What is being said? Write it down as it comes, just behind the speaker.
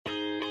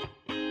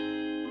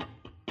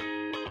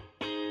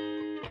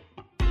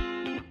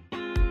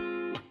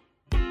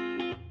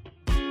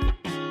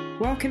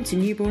Welcome to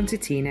Newborn to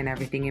Teen and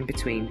Everything in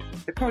Between,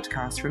 the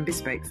podcast from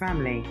Bespoke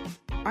Family.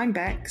 I'm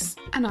Bex.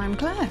 And I'm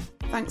Claire.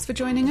 Thanks for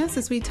joining us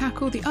as we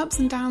tackle the ups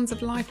and downs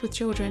of life with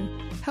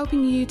children,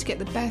 helping you to get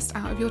the best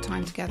out of your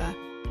time together.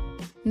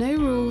 No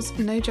rules,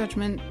 no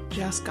judgment,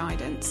 just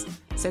guidance.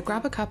 So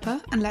grab a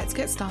cuppa and let's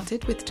get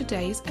started with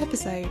today's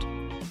episode.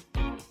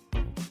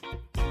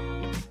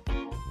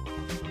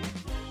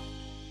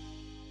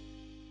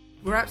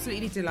 We're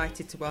absolutely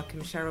delighted to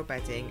welcome Cheryl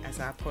Bedding as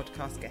our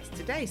podcast guest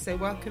today. So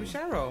welcome,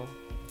 Cheryl.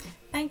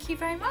 Thank you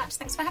very much.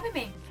 Thanks for having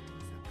me.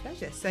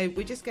 Pleasure. So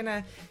we're just going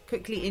to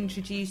quickly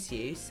introduce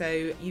you.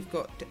 So you've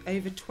got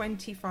over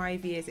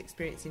 25 years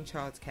experience in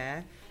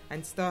childcare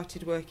and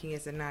started working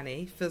as a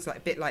nanny. Feels like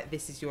a bit like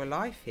this is your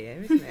life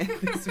here, isn't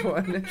it? This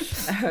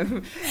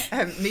one.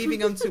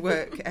 Moving on to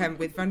work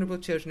with vulnerable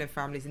children and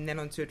families, and then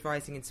on to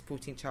advising and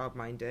supporting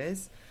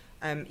childminders.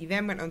 You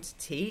then went on to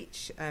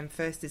teach,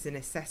 first as an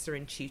assessor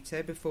and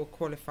tutor before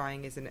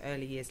qualifying as an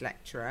early years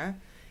lecturer,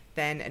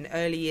 then an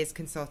early years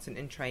consultant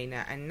and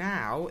trainer, and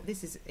now,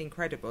 this is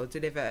incredible,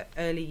 deliver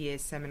early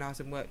years seminars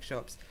and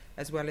workshops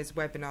as well as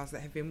webinars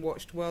that have been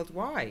watched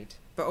worldwide.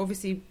 But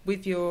obviously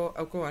with your...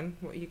 Oh, go on.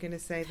 What are you going to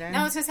say there? No,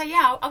 I was going to say,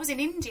 yeah, I was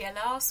in India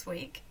last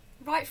week.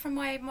 Right from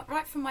my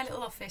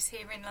little office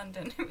here in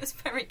London. It was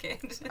very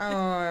good.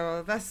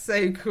 Oh, that's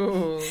so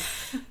cool.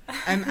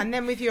 And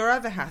then with your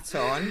other hat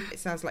on, it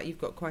sounds like you've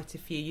got quite a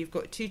few. You've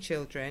got 2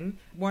 children,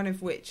 one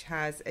of which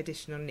has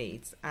additional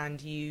needs,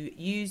 and you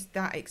used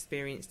that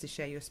experience to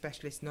share your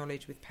specialist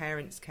knowledge with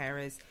parents,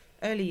 carers,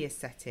 early years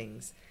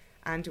settings.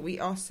 And we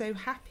are so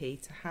happy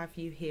to have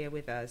you here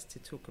with us to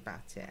talk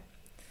about it.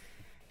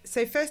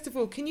 So first of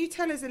all, can you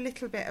tell us a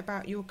little bit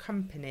about your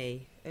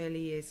company, Early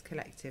Years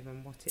Collective,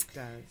 and what it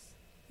does?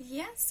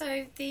 Yeah,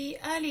 so the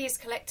Early Years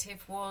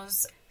Collective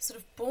was sort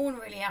of born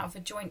really out of a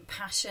joint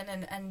passion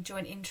and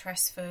joint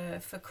interest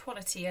for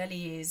quality early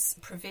years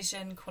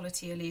provision,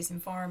 quality early years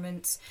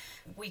environments.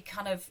 We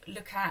kind of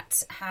look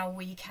at how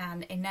we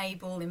can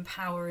enable,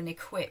 empower and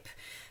equip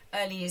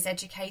early years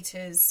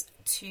educators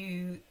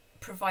to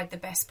provide the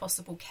best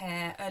possible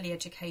care, early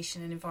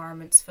education and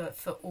environments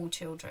for all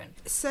children.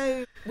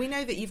 So we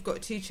know that you've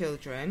got 2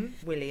 children,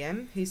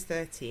 William, who's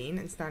 13,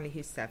 and Stanley,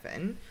 who's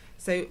 7.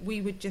 So we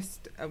would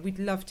we'd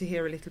love to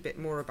hear a little bit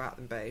more about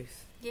them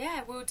both.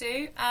 Yeah, we'll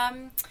do.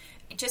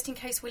 Just in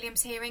case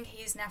William's hearing,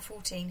 he is now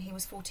 14. He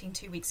was 14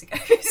 2 weeks ago.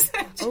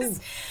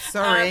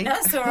 Sorry.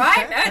 That's all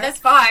right. No, that's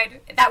fine.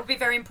 That would be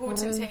very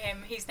important to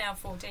him. He's now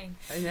 14.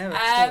 I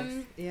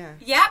know. Yeah.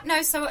 Yeah.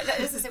 No. So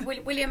as I said,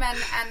 William and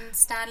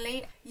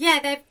Stanley.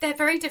 Yeah, they're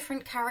very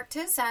different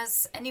characters.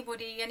 As any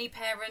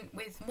parent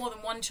with more than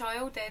one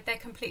child, they're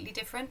completely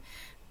different.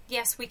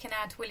 Yes, we can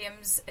add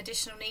William's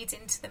additional needs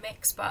into the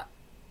mix, but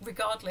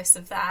regardless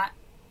of that,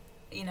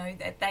 you know,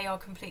 they are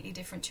completely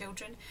different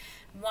children.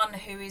 One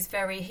who is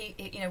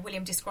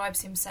William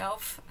describes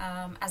himself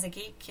as a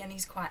geek, and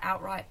he's quite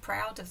outright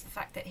proud of the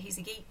fact that he's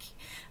a geek.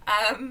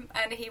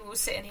 And he will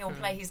sit and he'll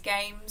play his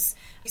games.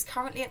 He's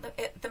currently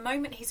at the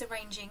moment he's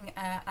arranging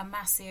a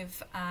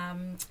massive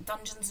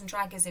Dungeons and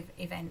Dragons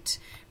event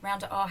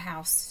round at our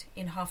house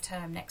in half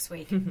term next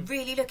week.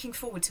 Really looking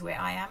forward to it.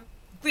 I am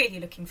really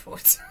looking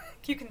forward to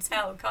it. You can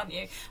tell, can't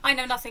you? I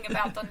know nothing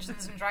about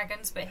Dungeons and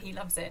Dragons, but he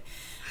loves it.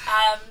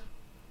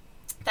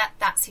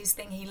 That's his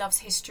thing. He loves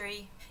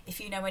history. If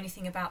you know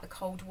anything about the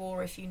Cold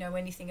War, if you know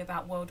anything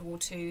about World War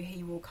II,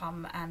 he will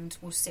come and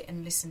will sit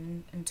and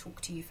listen and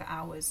talk to you for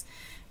hours.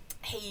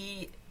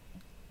 He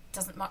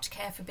doesn't much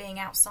care for being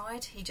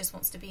outside. He just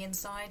wants to be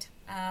inside.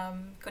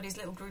 Got his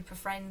little group of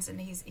friends,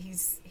 and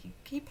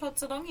he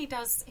plods along. He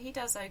does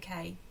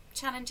okay.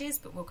 Challenges,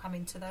 but we'll come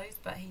into those,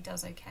 but he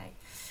does okay.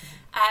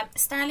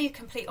 Stanley,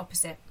 complete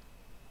opposite.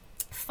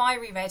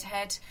 Fiery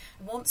redhead,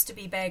 wants to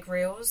be Bear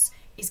Grylls,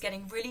 is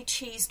getting really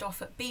cheesed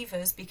off at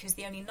beavers because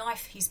the only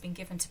knife he's been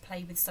given to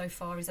play with so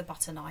far is a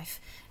butter knife,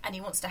 and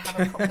he wants to have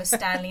a proper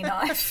Stanley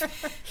knife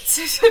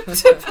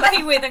to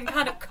play with and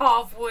kind of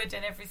carve wood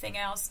and everything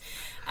else.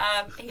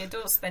 He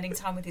adores spending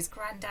time with his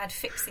granddad,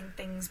 fixing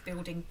things,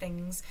 building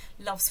things,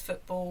 loves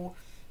football,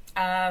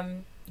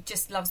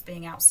 just loves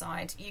being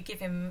outside. You give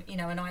him,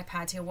 an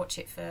iPad, he'll watch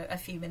it for a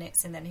few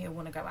minutes and then he'll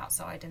want to go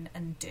outside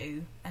and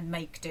do and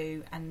make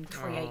do and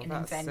create and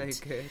invent. That's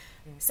so good.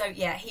 So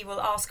yeah, he will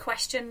ask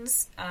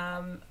questions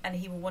and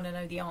he will want to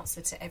know the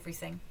answer to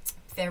everything.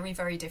 Very,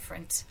 very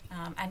different,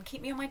 and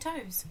keep me on my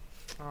toes.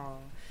 Oh.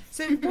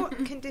 So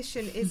what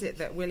condition is it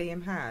that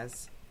William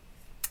has?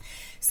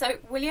 So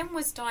William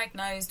was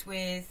diagnosed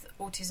with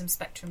autism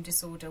spectrum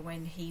disorder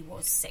when he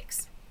was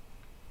 6.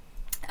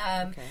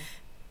 Okay.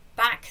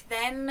 Back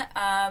then,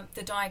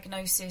 the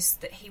diagnosis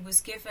that he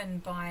was given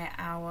by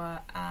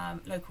our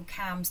local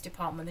CAMS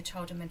department, the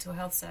Child and Mental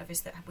Health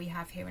Service that we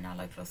have here in our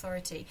local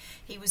authority,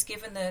 he was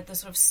given the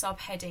sort of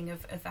subheading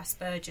of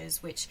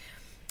Asperger's, which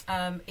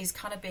is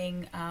kind of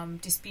being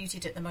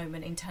disputed at the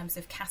moment in terms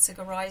of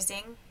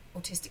categorising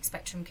autistic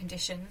spectrum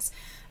conditions.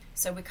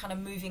 So we're kind of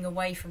moving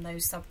away from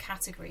those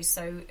subcategories.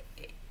 So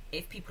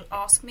if people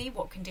ask me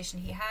what condition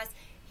he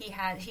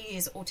He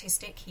is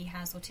autistic. He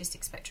has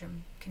autistic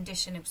spectrum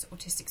condition. It was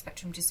autistic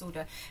spectrum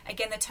disorder.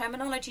 Again, the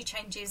terminology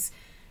changes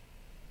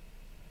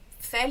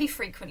fairly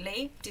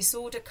frequently.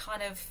 Disorder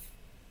kind of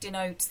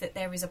denotes that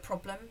there is a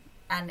problem,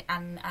 and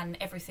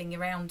everything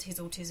around his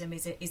autism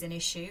is an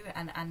issue,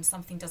 and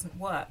something doesn't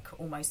work,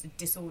 almost a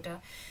disorder.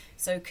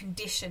 So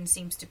condition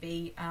seems to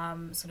be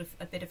sort of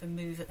a bit of a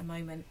move at the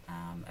moment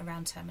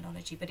around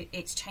terminology, but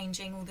it's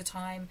changing all the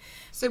time.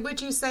 So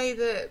would you say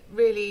that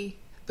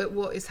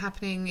what is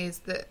happening is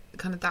that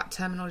kind of that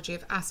terminology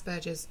of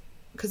Asperger's,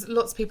 because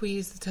lots of people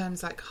use the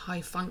terms like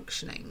high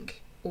functioning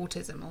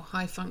autism or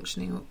high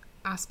functioning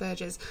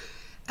Asperger's,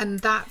 and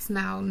that's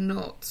now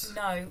not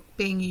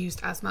being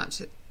used as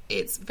much.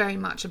 It's very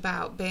much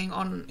about being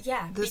on the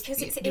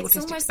autistic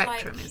almost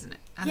spectrum, like, isn't it?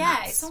 And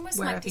it's almost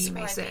like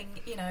describing,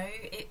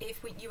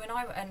 if we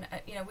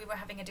and we were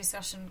having a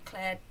discussion,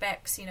 Claire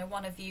Beck's,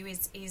 one of you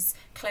is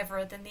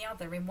cleverer than the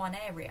other in one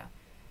area.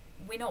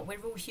 We're not. We're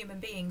all human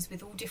beings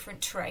with all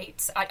different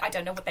traits. I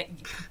don't know what they...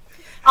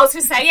 I was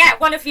going to say,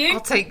 one of you.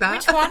 I'll take that.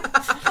 Which one?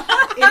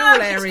 In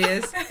all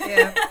areas,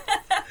 yeah.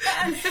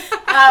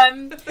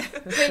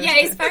 But yeah,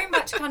 it's very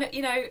much kind of,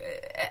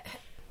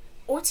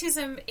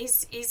 autism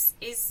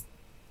is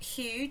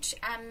huge,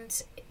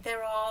 and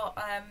there are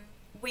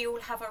we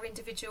all have our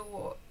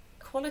individual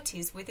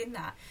qualities within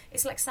that.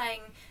 It's like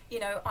saying,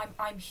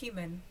 I'm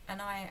human, and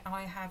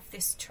I have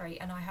this trait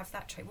and I have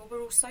that trait. Well,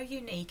 we're all so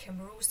unique and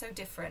we're all so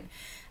different.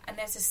 And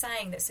there's a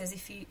saying that says,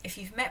 if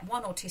you've met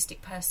one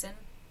autistic person,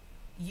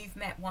 you've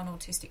met one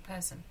autistic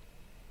person,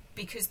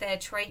 because their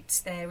traits,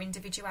 their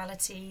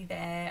individuality,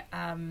 their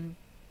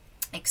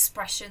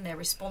expression, their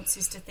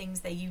responses to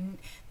things, their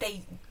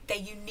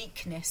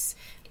uniqueness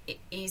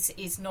is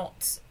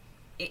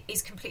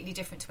completely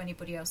different to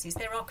anybody else's.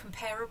 There are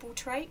comparable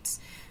traits,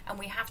 and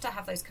we have to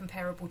have those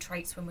comparable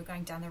traits when we're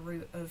going down the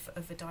route of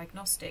a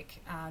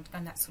diagnostic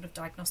and that sort of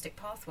diagnostic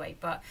pathway.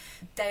 But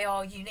they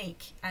are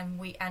unique, and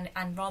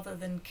rather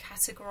than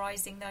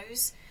categorising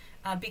those,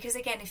 because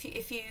again,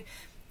 if you,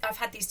 I've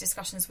had these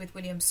discussions with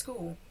William's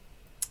school,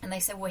 and they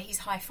say, well, he's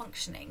high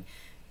functioning.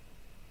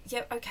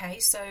 Yeah, okay,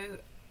 so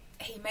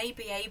he may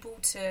be able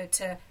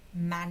to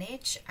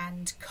manage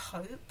and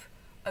cope,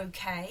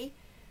 okay,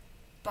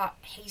 but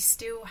he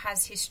still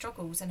has his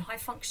struggles, and high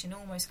function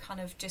almost kind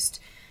of just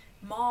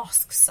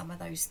masks some of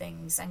those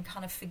things and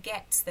kind of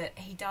forgets that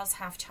he does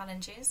have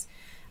challenges.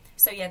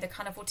 So yeah, the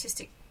kind of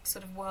autistic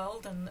sort of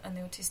world and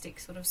the autistic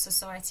sort of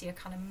society are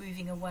kind of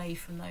moving away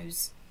from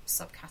those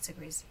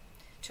subcategories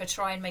to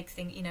try and make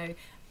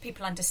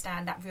people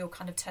understand that real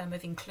kind of term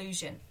of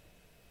inclusion,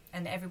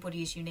 and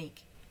everybody is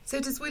unique. So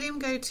does William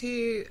go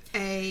to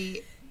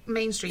a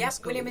mainstream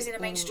school? William is in a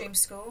mainstream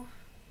school.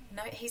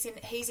 No, he's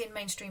in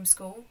mainstream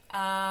school.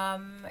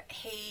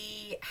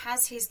 He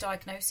has his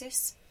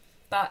diagnosis,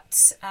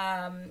 but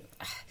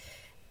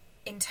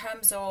in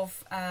terms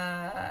of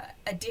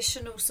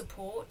additional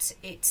support,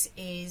 it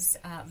is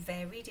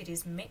varied. It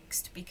is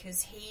mixed,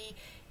 because he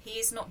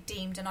is not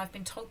deemed, and I've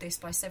been told this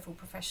by several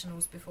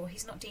professionals before,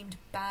 he's not deemed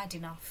bad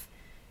enough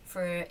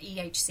for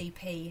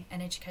EHCP,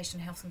 an Education,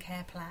 Health and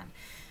Care Plan.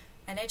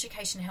 An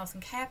Education, Health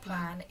and Care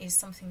Plan is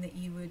something that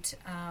you would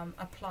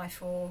apply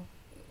for,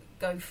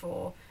 go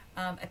for,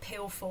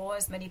 appeal for,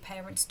 as many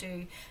parents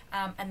do,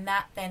 and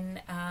that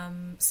then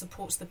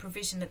supports the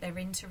provision that they're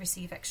in to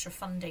receive extra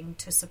funding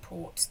to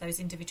support those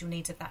individual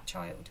needs of that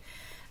child.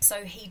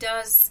 So he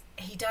does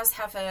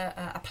have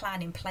a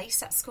plan in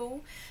place at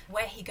school.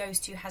 Where he goes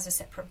to has a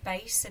separate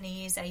base, and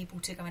he is able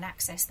to go and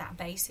access that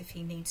base if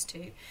he needs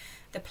to.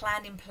 The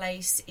plan in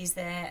place is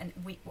there, and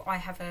I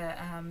have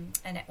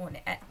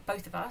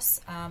both of us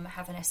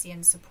have an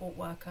SEN support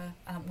worker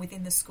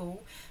within the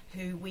school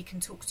who we can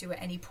talk to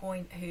at any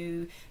point,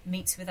 who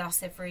meets with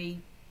us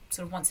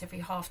once every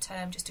half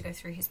term, just to go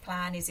through his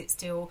plan. Is it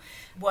still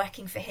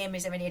working for him?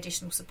 Is there any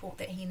additional support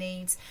that he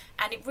needs?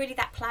 And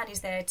that plan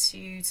is there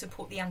to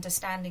support the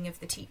understanding of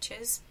the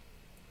teachers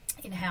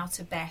in how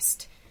to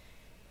best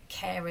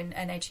care and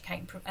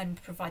educate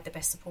and provide the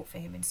best support for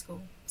him in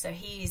school. So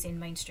he is in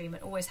mainstream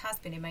and always has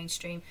been in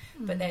mainstream,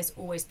 but there's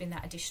always been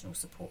that additional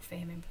support for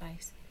him in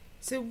place.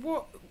 So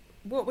what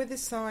were the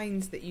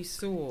signs that you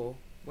saw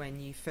when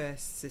you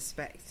first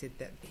suspected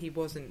that he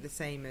wasn't the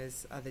same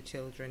as other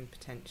children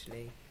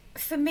potentially?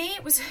 For me,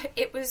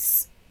 it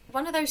was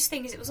one of those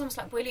things. It was almost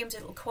like William's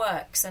little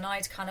quirks, and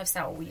I'd kind of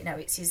say,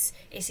 it's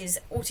his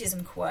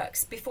autism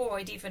quirks, before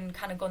I'd even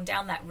kind of gone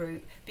down that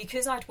route,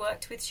 because I'd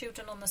worked with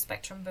children on the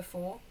spectrum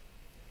before,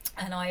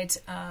 and I'd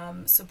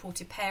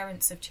supported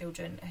parents of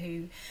children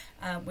who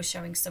were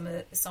showing some of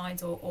the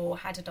signs or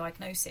had a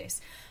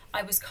diagnosis.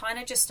 I was kind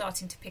of just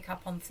starting to pick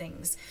up on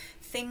things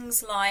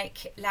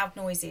like loud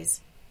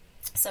noises.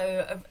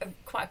 So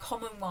quite a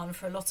common one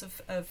for a lot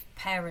of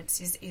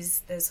parents is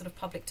the sort of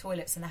public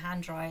toilets and the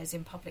hand dryers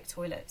in public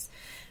toilets,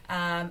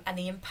 and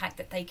the impact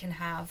that they can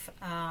have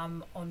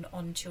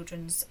on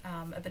children's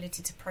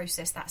ability to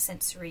process that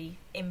sensory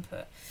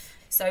input.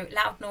 So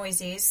loud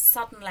noises,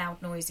 sudden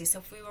loud noises. So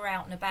if we were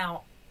out and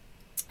about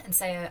and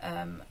say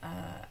a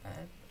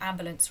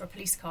ambulance or a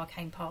police car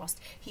came past,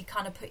 he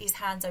kind of put his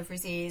hands over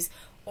his ears,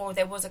 or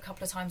there was a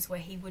couple of times where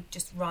he would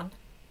just run.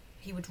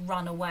 He would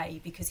run away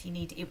because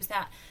it was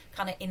that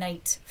kind of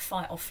innate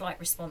fight or flight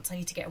response. I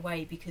need to get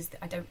away because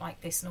I don't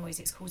like this noise.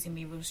 It's causing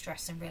me real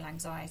stress and real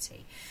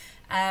anxiety.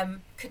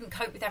 Couldn't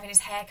cope with having his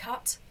hair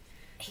cut.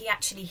 He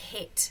actually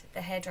hit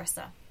the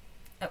hairdresser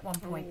at one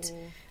point.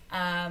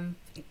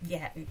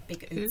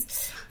 Big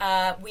oops.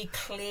 We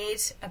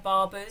cleared a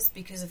barber's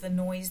because of the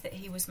noise that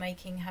he was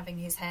making having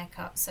his hair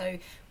cut. So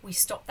we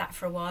stopped that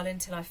for a while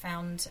until I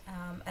found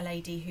a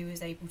lady who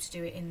was able to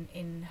do it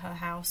in her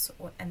house,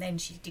 and then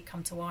she did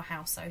come to our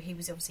house, so he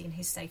was obviously in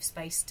his safe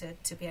space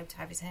to be able to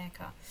have his hair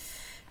cut.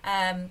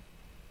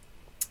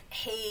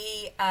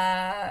 He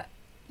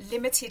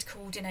limited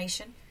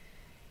coordination,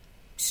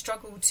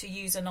 struggled to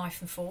use a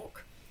knife and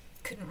fork,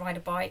 couldn't ride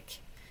a bike,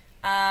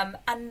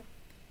 and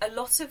a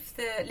lot of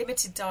the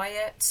limited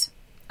diet,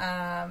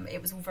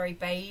 it was all very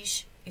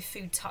beige. If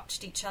food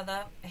touched each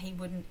other, he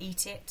wouldn't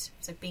eat it.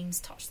 So beans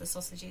touched the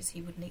sausages,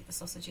 he wouldn't eat the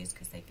sausages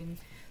because they'd been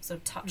sort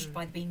of touched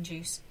by the bean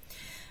juice.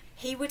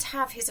 He would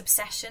have his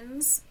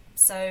obsessions.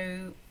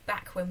 So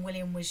back when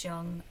William was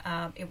young,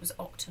 it was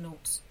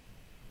Octonauts.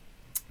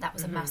 That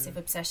was a massive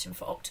obsession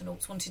for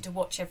Octonauts. Wanted to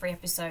watch every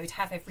episode,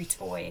 have every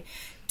toy,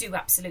 do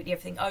absolutely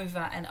everything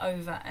over and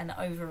over and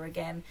over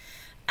again.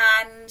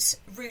 And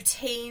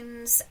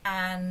routines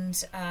and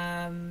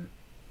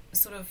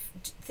sort of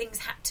things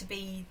had to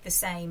be the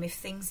same. If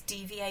things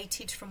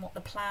deviated from what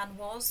the plan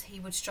was, he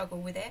would struggle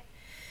with it.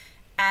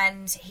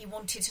 And he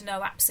wanted to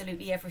know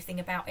absolutely everything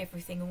about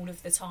everything all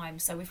of the time.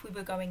 So if we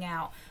were going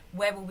out,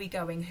 where were we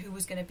going? Who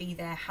was going to be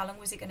there? How long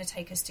was it going to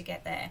take us to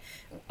get there?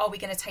 Are we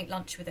going to take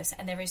lunch with us?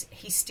 And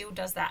he still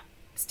does that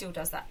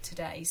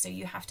today. So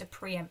you have to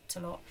preempt a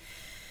lot.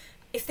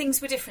 If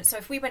things were different, so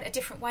if we went a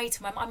different way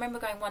to I remember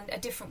going a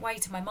different way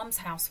to my mum's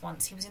house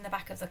once. He was in the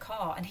back of the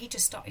car and he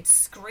just started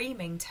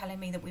screaming, telling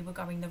me that we were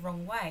going the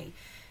wrong way.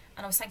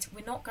 And I was saying to him,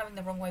 we're not going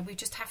the wrong way. We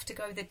just have to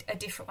go a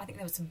different way. I think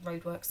there was some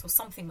roadworks or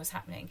something was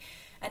happening.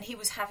 And he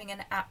was having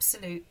an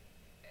absolute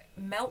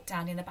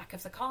meltdown in the back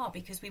of the car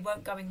because we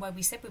weren't going where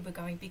we said we were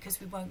going,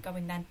 because we weren't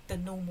going the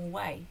normal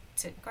way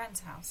to Gran's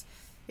house.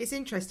 It's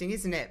interesting,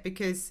 isn't it?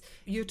 Because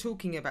you're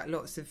talking about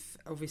lots of,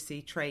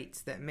 obviously,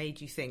 traits that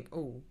made you think,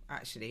 oh,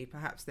 actually,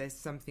 perhaps there's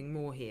something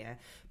more here.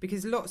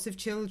 Because lots of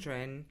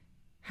children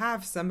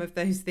have some of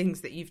those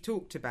things that you've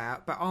talked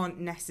about, but aren't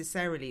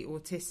necessarily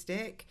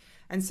autistic.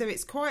 And so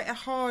it's quite a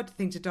hard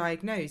thing to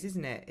diagnose,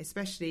 isn't it?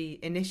 Especially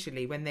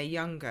initially when they're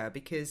younger,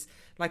 because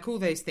like all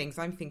those things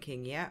I'm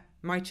thinking, yeah,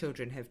 my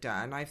children have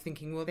done. I'm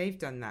thinking, well, they've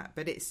done that.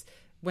 But it's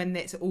when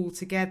it's all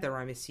together,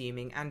 I'm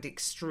assuming, and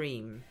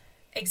extreme.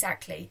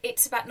 Exactly.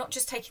 It's about not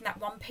just taking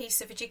that one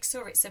piece of a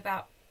jigsaw, it's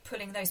about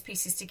pulling those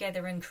pieces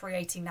together and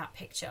creating that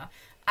picture.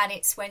 And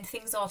it's when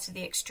things are to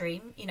the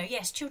extreme,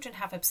 yes, children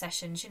have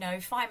obsessions,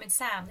 Fireman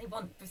Sam, they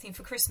want everything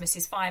for Christmas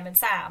is Fireman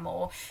Sam,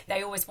 or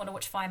they always want to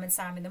watch Fireman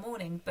Sam in the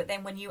morning. But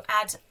then when you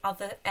add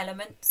other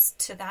elements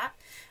to that,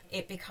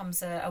 it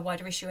becomes a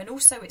wider issue. And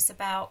also it's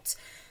about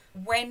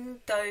when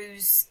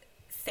those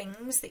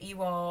things that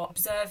you are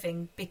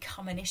observing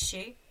become an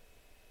issue.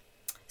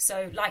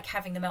 So like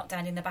having the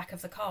meltdown in the back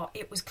of the car,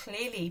 it was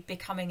clearly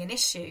becoming an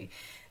issue.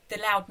 The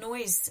loud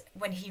noise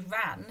when he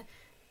ran,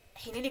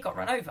 he nearly got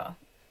run over.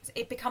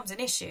 It becomes an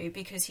issue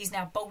because he's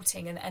now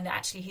bolting and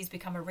actually he's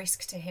become a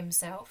risk to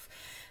himself.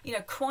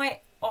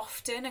 Quite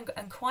often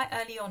and quite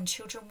early on,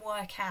 children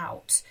work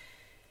out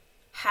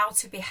how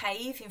to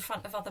behave in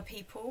front of other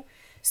people.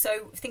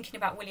 So thinking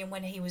about William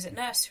when he was at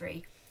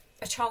nursery,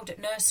 a child at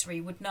nursery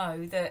would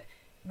know that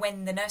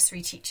when the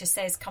nursery teacher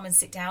says, come and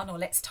sit down, or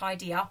let's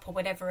tidy up, or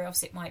whatever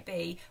else it might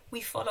be,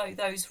 we follow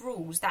those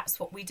rules. That's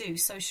what we do.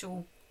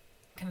 Social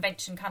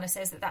convention kind of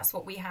says that that's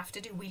what we have to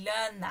do. We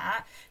learn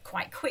that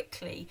quite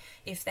quickly.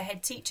 If the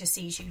head teacher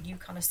sees you, you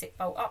kind of sit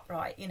bolt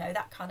upright,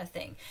 that kind of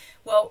thing.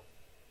 Well,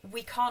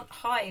 we can't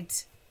hide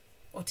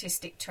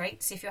autistic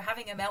traits. If you're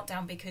having a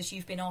meltdown because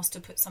you've been asked to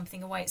put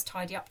something away, it's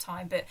tidy up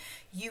time, but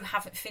you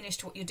haven't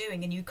finished what you're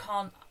doing and you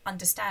can't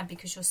understand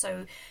because you're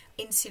so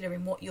insular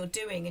in what you're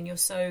doing and you're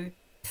so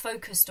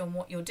focused on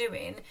what you're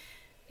doing,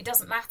 it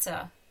doesn't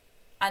matter.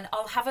 And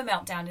I'll have a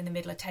meltdown in the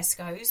middle of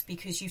Tesco's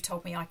because you've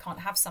told me I can't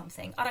have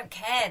something. I don't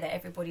care that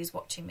everybody's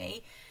watching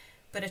me.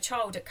 But a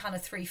child at kind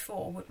of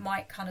 3-4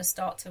 might kind of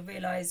start to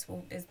realise,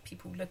 well, there's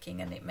people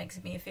looking and it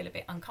makes me feel a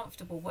bit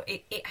uncomfortable. But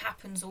it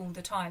happens all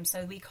the time.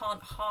 So we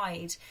can't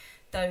hide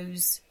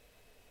those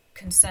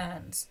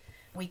concerns.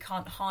 We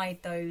can't hide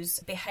those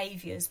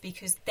behaviours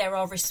because they're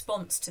our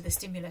response to the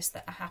stimulus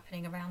that are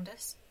happening around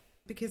us.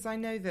 Because I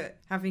know that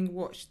having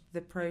watched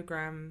the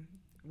programme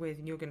with,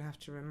 and you're going to have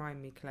to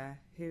remind me, Claire,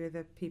 who are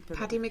the people?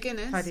 Paddy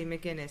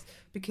McGuinness.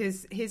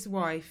 Because his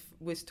wife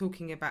was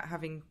talking about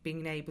having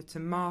been able to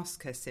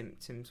mask her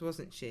symptoms,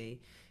 wasn't she?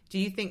 Do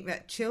you think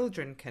that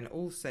children can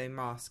also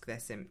mask their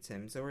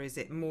symptoms, or is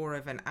it more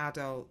of an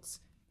adult?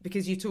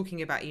 Because you're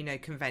talking about,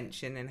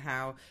 convention and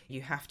how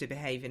you have to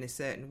behave in a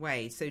certain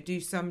way. So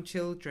do some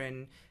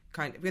children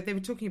they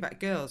were talking about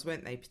girls,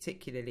 weren't they,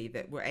 particularly,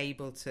 that were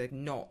able to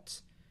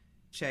not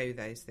show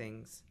those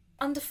things?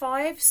 Under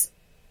fives,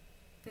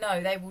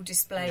 no, they will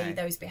display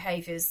those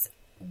behaviours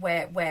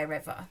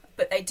wherever,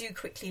 but they do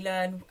quickly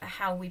learn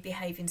how we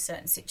behave in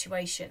certain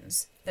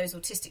situations. Those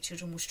autistic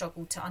children will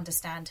struggle to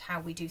understand how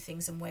we do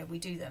things and where we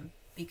do them,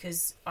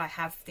 because I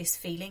have this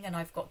feeling and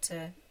I've got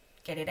to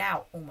get it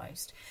out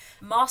almost.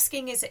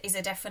 Masking is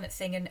a definite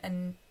thing,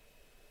 and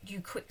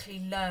you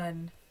quickly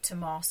learn to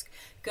mask.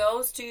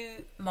 Girls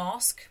do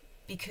mask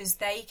because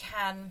they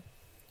can,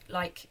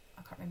 like,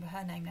 I can't remember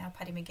her name now,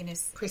 Paddy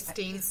McGuinness.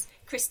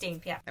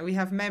 Christine, yeah. And we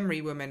have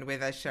Memory Woman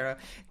with us, Cheryl.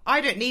 I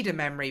don't need a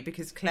memory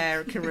because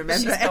Claire can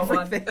remember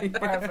everything.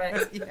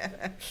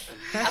 Yeah.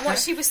 And what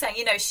she was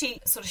saying, she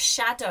sort of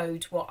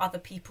shadowed what other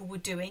people were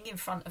doing in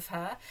front of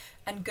her,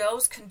 and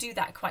girls can do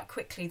that quite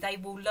quickly. They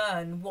will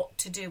learn what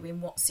to do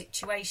in what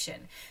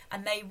situation,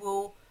 and they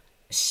will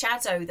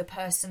shadow the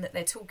person that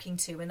they're talking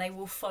to, and they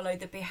will follow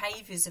the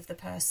behaviours of the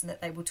person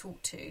that they will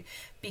talk to,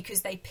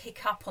 because they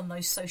pick up on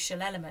those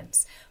social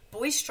elements.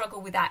 Boys struggle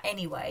with that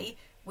anyway.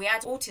 We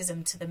add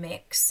autism to the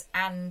mix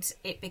and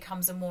it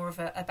becomes more of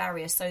a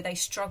barrier, so they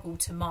struggle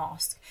to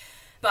mask.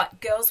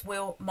 But girls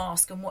will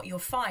mask, and what you'll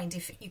find,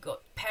 if you've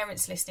got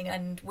parents listening,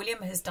 and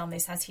William has done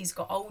this as he's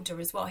got older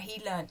as well,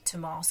 he learnt to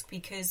mask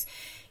because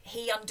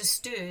he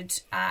understood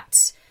I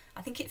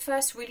think it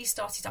first really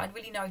started, I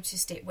really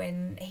noticed it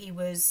when he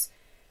was,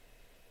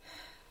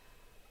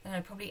 I don't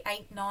know, probably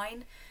 8,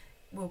 9.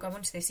 We'll go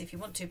on to this if you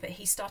want to, but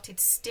he started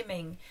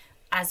stimming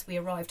as we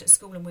arrived at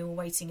school and we were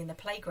waiting in the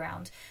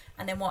playground.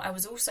 And then what I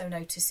was also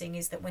noticing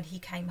is that when he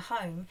came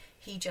home,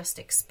 he just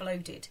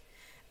exploded.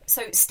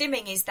 So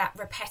stimming is that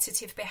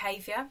repetitive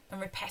behaviour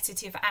and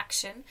repetitive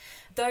action.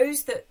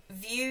 Those that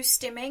view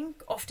stimming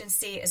often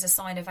see it as a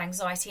sign of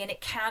anxiety, and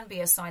it can be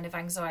a sign of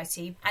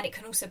anxiety, and it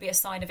can also be a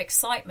sign of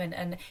excitement.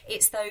 And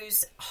it's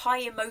those high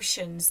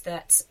emotions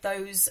that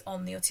those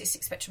on the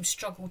autistic spectrum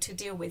struggle to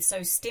deal with. So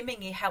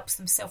stimming, it helps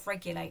them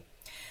self-regulate.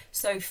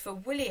 So for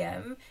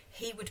William,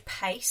 he would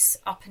pace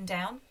up and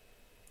down,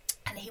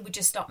 and he would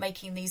just start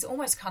making these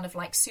almost kind of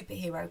like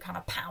superhero kind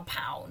of pow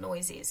pow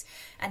noises,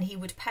 and he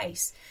would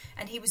pace,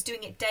 and he was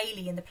doing it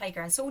daily in the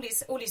playground. So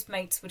all his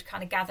mates would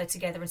kind of gather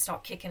together and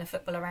start kicking a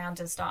football around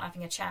and start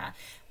having a chat.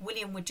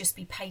 William would just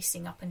be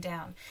pacing up and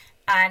down,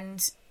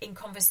 and in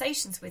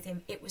conversations with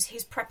him, it was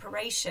his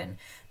preparation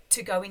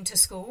to go into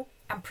school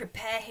and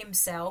prepare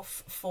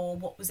himself for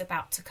what was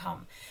about to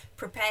come,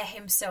 prepare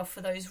himself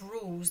for those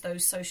rules,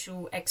 those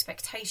social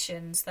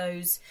expectations,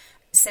 those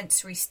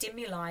sensory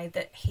stimuli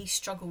that he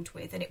struggled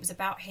with, and it was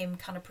about him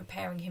kind of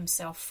preparing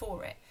himself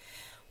for it.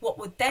 What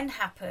would then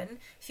happen,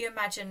 if you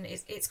imagine,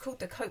 it's called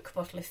the Coke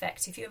bottle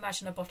effect. If you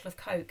imagine a bottle of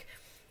Coke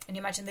and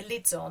you imagine the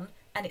lid's on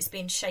and it's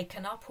been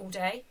shaken up all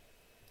day,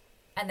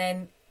 and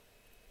then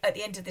at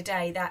the end of the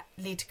day that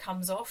lid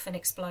comes off and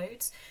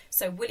explodes.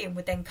 So William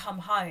would then come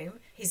home,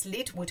 his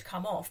lid would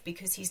come off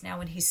because he's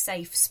now in his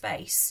safe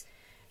space,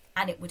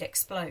 and it would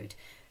explode.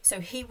 So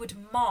he would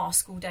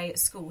mask all day at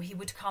school. He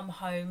would come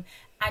home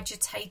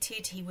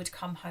agitated, he would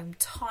come home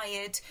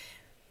tired,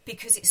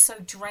 because it's so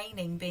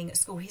draining being at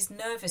school. His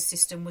nervous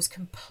system was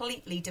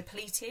completely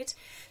depleted,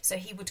 so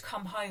he would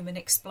come home and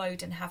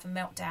explode and have a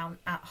meltdown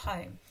at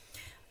home.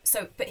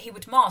 So, but he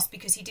would mask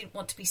because he didn't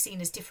want to be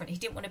seen as different. He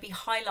didn't want to be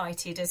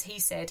highlighted, as he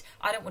said,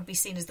 I don't want to be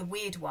seen as the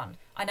weird one.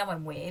 I know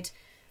I'm weird.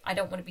 I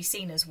don't want to be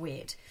seen as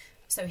weird.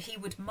 So he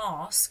would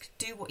mask,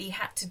 do what he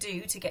had to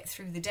do to get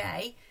through the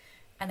day,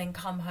 and then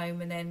come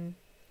home and then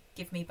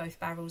give me both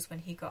barrels when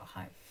he got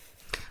home.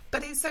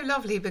 But it's so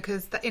lovely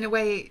because in a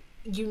way,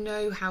 you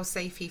know how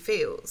safe he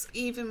feels.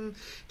 Even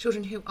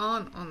children who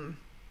aren't on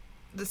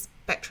the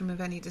spectrum of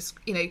any,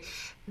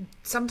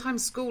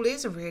 sometimes school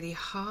is a really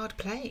hard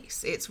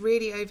place. It's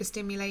really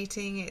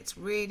overstimulating. It's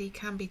really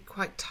can be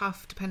quite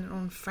tough depending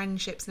on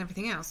friendships and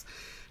everything else.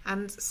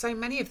 And so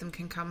many of them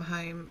can come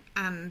home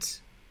and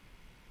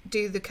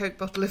do the Coke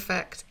bottle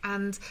effect.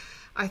 And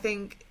I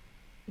think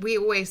we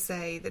always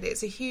say that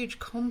it's a huge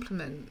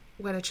compliment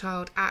when a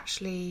child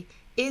actually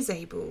is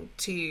able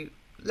to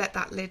let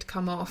that lid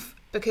come off,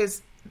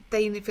 because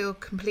they feel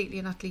completely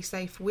and utterly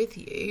safe with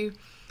you.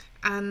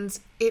 And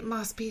it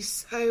must be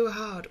so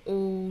hard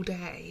all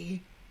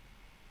day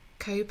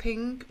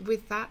coping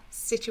with that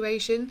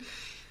situation.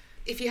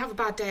 If you have a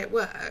bad day at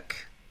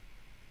work,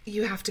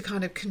 you have to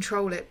kind of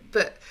control it,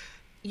 but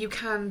you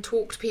can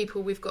talk to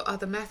people. We've got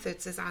other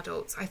methods as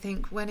adults. I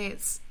think when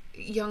it's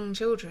young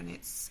children,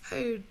 it's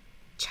so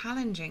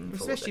challenging for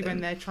especially them.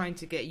 When they're trying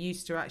to get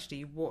used to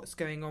actually what's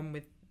going on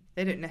with,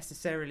 they don't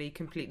necessarily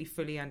completely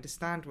fully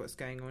understand what's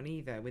going on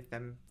either with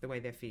them, the way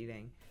they're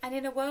feeling. And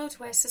in a world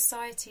where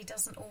society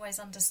doesn't always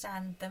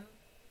understand them,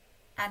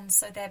 and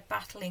so they're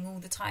battling all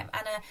the time,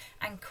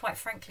 and quite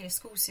frankly a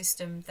school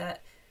system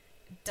that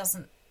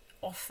doesn't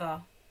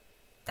offer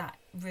that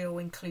real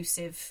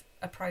inclusive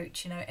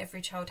approach.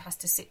 Every child has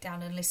to sit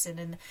down and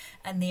listen,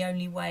 and the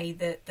only way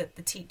that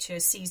the teacher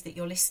sees that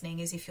you're listening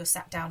is if you're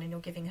sat down and you're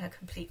giving her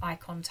complete eye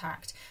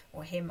contact,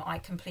 or him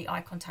complete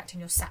eye contact, and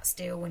you're sat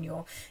still and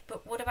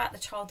but what about the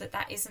child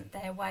that isn't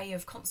their way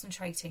of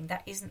concentrating,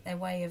 that isn't their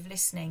way of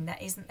listening,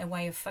 that isn't their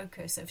way of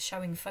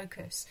showing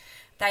focus?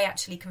 They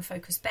actually can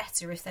focus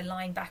better if they're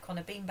lying back on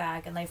a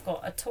beanbag and they've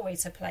got a toy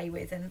to play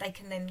with, and they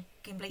can then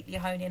completely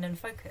hone in and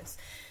focus.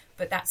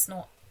 But that's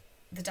not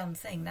the done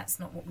thing. That's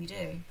not what we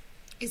do.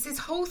 It's this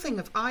whole thing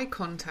of eye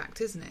contact,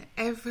 isn't it?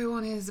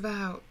 Everyone is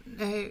about,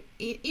 no,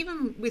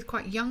 even with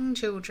quite young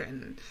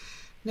children,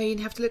 no, you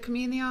have to look at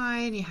me in the eye,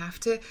 and you have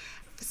to,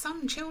 for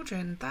some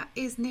children, that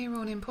is near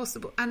on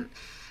impossible. And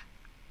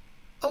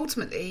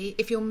ultimately,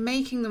 if you're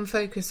making them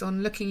focus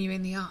on looking you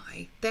in the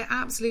eye, they're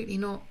absolutely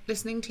not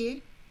listening to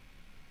you,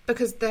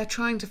 because they're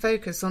trying to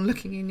focus on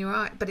looking in your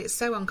eye, but it's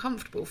so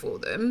uncomfortable for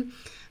them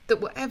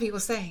that whatever you're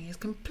saying is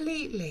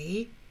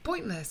completely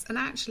pointless. And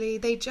actually,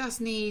 they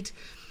just need...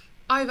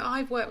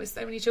 I've worked with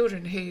so many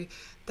children who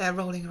they're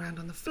rolling around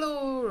on the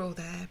floor, or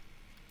they're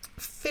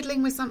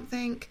fiddling with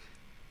something,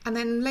 and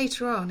then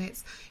later on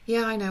it's,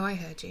 yeah, I know, I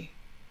heard you.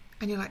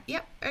 And you're like,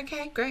 yep,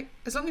 okay, great.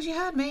 As long as you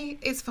heard me,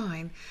 it's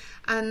fine.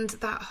 And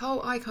that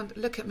whole eye contact,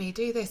 look at me,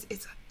 do this,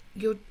 it's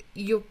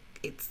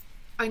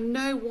I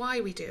know why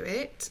we do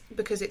it,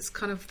 because it's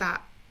kind of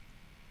that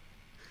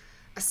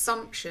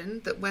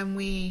assumption that when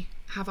we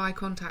have eye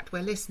contact,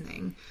 we're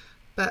listening.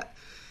 But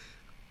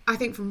I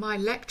think from my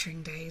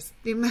lecturing days,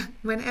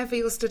 whenever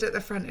you're stood at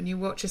the front and you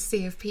watch a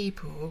sea of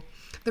people,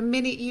 the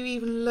minute you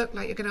even look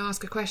like you're going to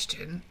ask a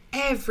question,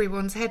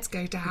 everyone's heads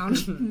go down.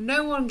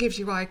 No one gives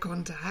you eye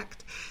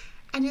contact.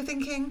 And you're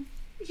thinking,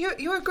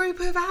 you're a group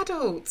of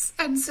adults.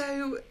 And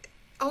so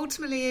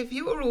ultimately, if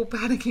you're all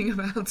panicking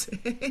about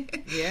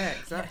it, yeah,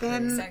 exactly.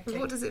 then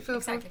what does it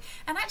feel for?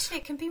 And actually,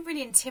 it can be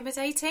really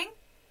intimidating.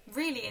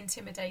 Really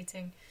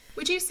intimidating.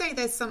 Would you say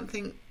there's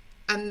something...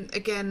 And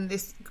again,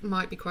 this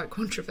might be quite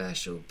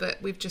controversial,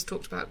 but we've just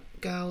talked about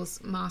girls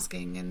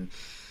masking. And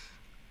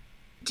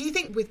do you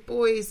think with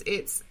boys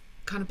it's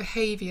kind of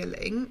behaviour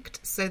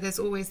linked? So there's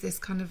always this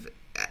kind of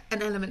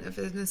an element of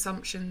an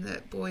assumption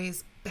that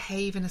boys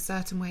behave in a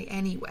certain way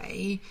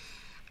anyway.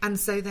 And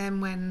so then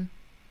when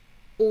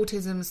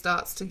autism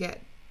starts to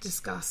get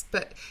discussed,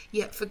 but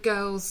yet for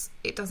girls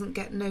it doesn't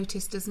get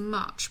noticed as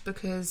much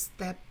because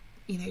they're,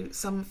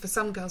 for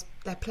some girls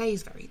their play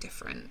is very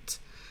different.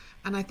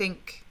 And I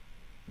think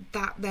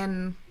that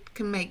then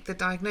can make the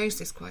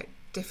diagnosis quite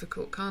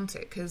difficult, can't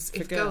it? Because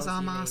if girls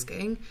are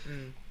masking,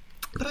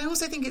 but I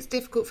also think it's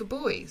difficult for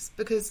boys,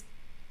 because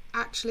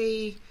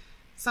actually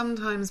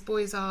sometimes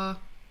boys are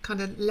kind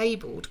of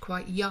labelled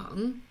quite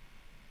young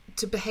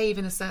to behave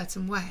in a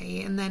certain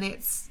way, and then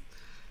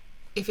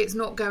if it's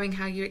not going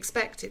how you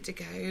expect it to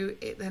go,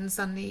 it then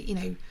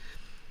suddenly,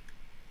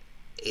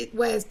 it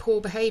wears poor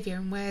behaviour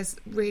and wears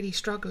really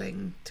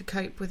struggling to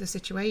cope with a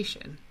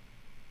situation.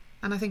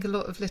 And I think a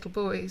lot of little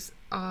boys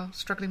are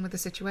struggling with the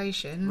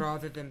situation.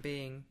 Rather than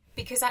being...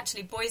 Because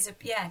actually boys are,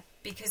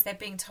 because they're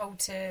being told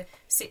to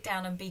sit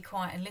down and be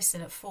quiet and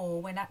listen at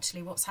 4, when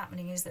actually what's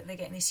happening is that they're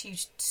getting this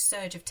huge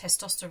surge of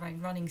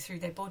testosterone running through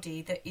their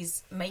body that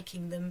is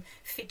making them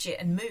fidget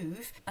and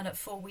move. And at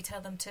 4 we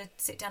tell them to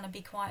sit down and be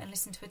quiet and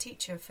listen to a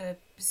teacher for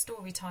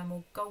story time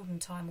or golden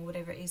time or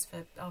whatever it is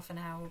for half an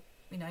hour,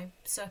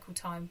 circle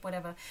time,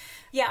 whatever.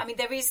 Yeah, I mean,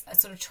 there is a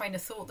sort of train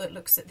of thought that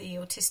looks at the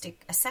autistic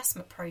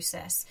assessment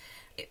process.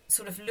 It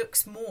sort of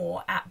looks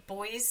more at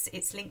boys.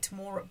 It's linked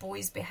more at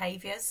boys'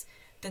 behaviours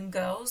than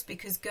girls,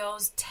 because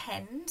girls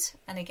tend,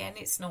 and again,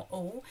 it's not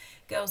all,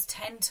 girls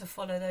tend to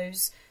follow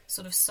those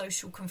sort of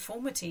social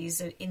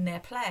conformities in their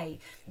play.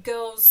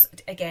 Girls,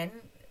 again,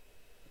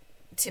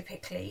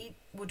 typically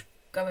would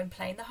go and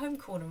play in the home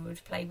corner,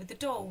 would play with the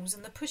dolls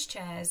and the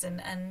pushchairs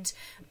and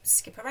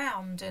skip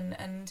around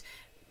and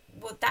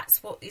well,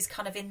 that's what is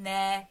kind of in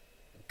their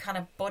kind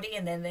of body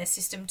and then their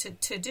system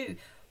to do.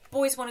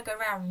 Boys want to go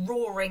around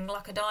roaring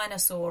like a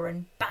dinosaur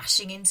and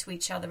bashing into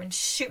each other and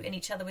shooting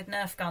each other with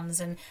Nerf guns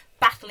and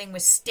battling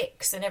with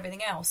sticks and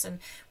everything else. And,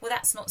 well,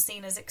 that's not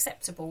seen as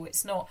acceptable.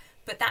 It's not.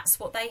 But that's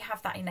what they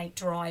have, that innate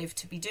drive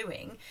to be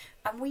doing.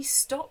 And we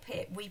stop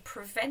it. We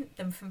prevent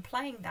them from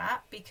playing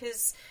that,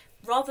 because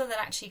rather than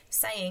actually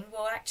saying,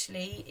 well,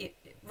 actually,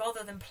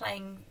 rather than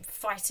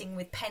fighting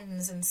with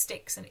pens and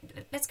sticks, and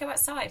let's go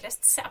outside,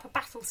 let's set up a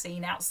battle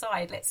scene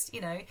outside,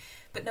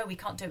 but no, we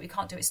can't do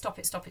it, stop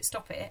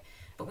it.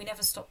 But we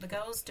never stop the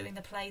girls doing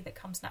the play that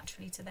comes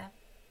naturally to them.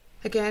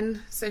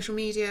 Again, social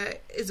media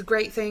is a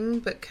great thing,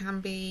 but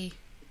can be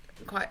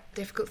quite a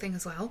difficult thing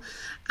as well.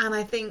 And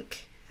I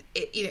think,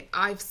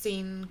 I've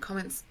seen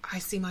comments, I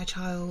see my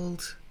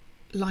child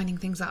lining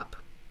things up.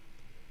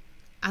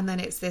 And then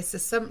it's this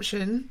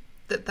assumption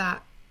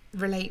that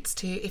relates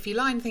to, if you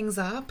line things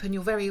up and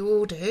you're very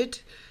ordered,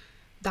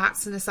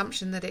 that's an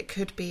assumption that it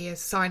could be a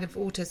sign of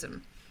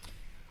autism.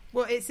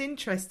 Well, it's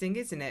interesting,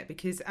 isn't it?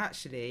 Because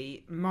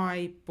actually,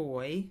 my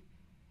boy,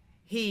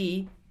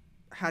 he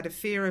had a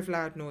fear of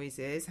loud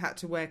noises, had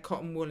to wear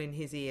cotton wool in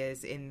his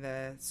ears in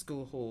the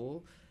school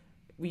hall,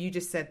 you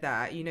just said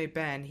that, you know,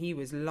 Ben, he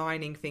was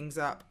lining things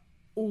up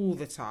all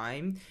the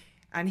time.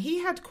 And he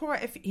had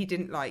he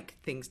didn't like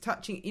things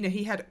touching, you know,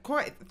 he had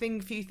quite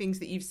a few things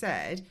that you've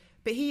said,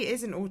 but he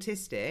isn't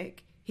autistic.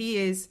 He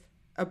is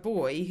a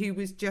boy who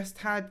was just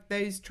had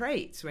those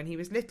traits when he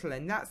was little.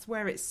 And that's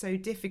where it's so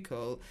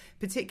difficult,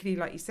 particularly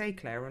like you say,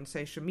 Claire, on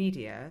social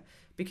media,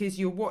 because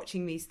you're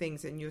watching these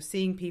things and you're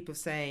seeing people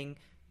saying,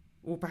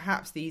 well,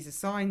 perhaps these are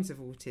signs of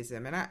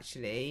autism. And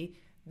actually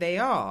they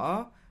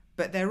are,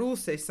 but they're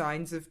also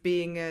signs of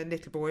being a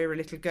little boy or a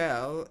little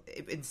girl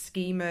in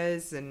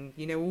schemas and,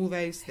 you know, all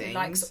those things. Who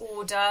likes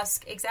order,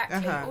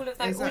 exactly. All of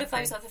those other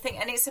things.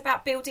 And it's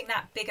about building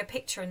that bigger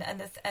picture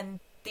and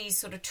these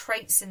sort of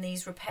traits and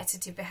these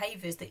repetitive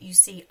behaviours that you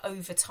see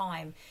over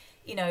time.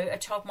 You know, a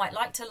child might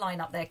like to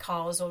line up their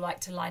cars or like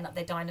to line up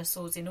their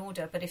dinosaurs in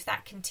order, but if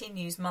that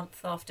continues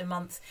month after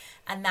month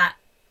and that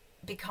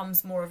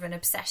becomes more of an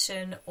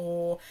obsession,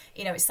 or,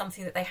 you know, it's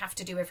something that they have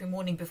to do every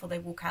morning before they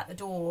walk out the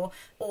door,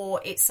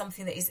 or it's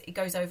something that it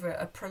goes over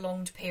a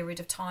prolonged period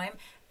of time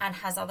and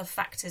has other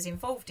factors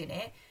involved in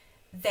it,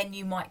 then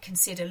you might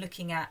consider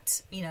looking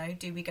at, you know,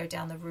 do we go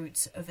down the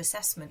route of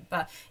assessment?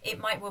 But it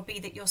might well be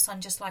that your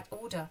son just liked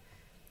order.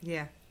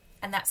 Yeah.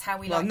 And that's how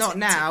we to play. Not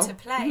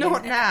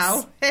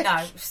now.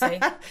 No, see.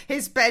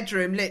 His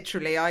bedroom,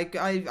 literally,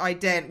 I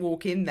daren't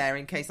walk in there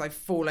in case I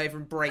fall over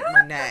and break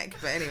my neck.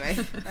 But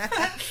anyway.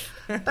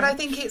 But I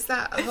think it's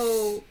that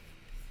whole...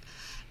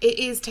 It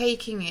is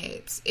taking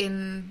it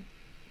in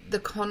the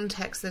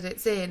context that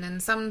it's in.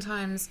 And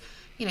sometimes,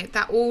 you know,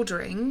 that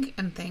ordering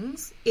and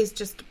things is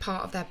just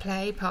part of their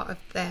play, part of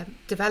their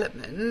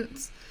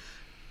development.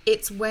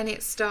 It's when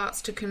it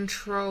starts to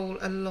control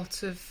a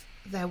lot of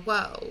their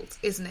world,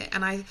 isn't it?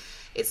 And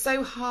it's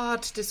so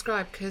hard to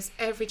describe, because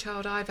every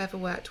child I've ever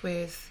worked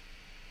with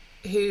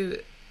who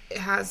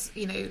has,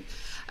 you know,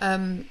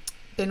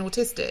 been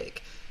autistic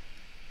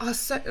are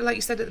so, like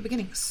you said at the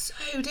beginning,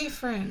 so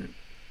different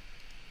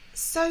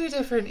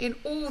in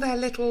all their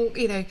little,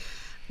 you know.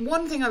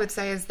 One thing I would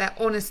say is their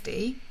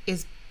honesty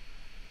is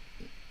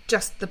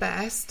just the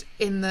best,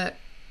 in that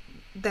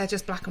they're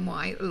just black and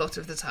white a lot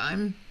of the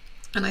time,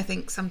 and I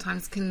think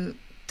sometimes can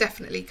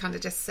definitely kind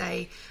of just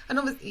say, and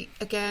obviously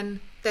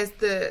again there's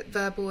the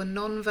verbal and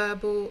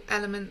non-verbal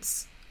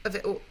elements of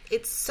it all.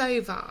 It's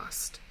so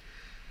vast,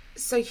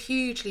 so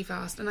hugely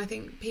vast, and I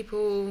think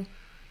people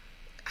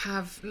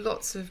have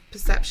lots of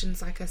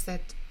perceptions, like I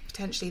said,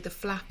 potentially the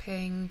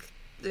flapping,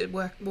 the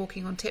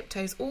walking on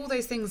tiptoes, all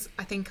those things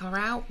I think are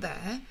out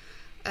there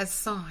as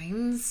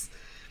signs,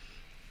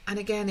 and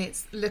again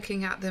it's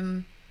looking at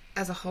them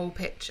as a whole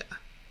picture.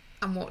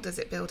 And what does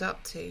it build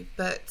up to?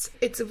 But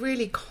it's a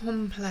really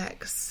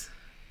complex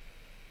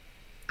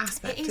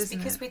aspect, isn't it? It is,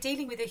 because we're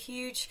dealing with a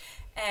huge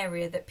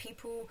area that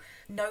people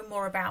know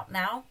more about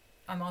now.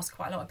 I'm asked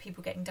quite a lot of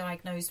people getting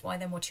diagnosed, why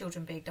there are more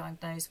children being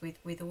diagnosed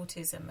with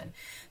autism. And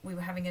we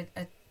were having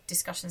a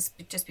discussion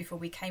just before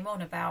we came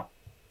on about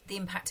the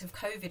impact of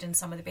COVID and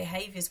some of the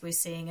behaviours we're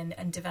seeing,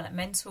 and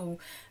developmental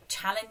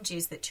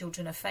challenges that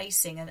children are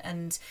facing,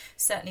 and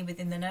certainly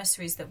within the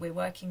nurseries that we're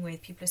working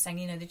with, people are saying,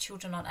 you know, the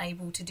children aren't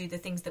able to do the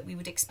things that we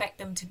would expect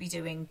them to be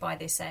doing by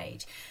this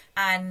age,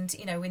 and,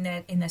 you know, in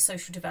their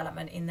social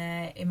development, in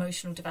their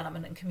emotional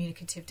development and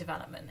communicative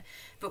development.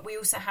 But we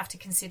also have to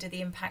consider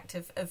the impact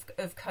of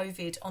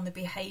COVID on the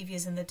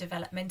behaviours and the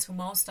developmental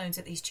milestones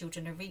that these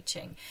children are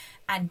reaching,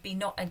 and be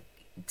not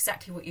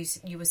exactly what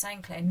you were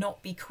saying, Claire,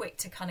 not be quick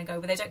to kind of go,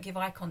 well, they don't give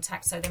eye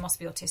contact, so they must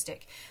be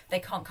autistic. They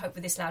can't cope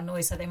with this loud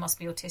noise, so they must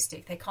be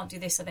autistic. They can't do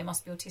this, so they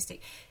must be autistic.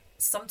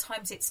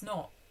 Sometimes it's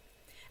not.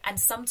 And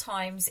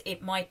sometimes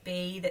it might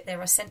be that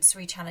there are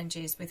sensory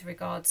challenges with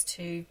regards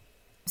to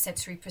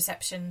sensory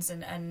perceptions,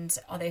 and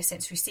are they a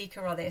sensory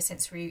seeker, are they a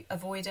sensory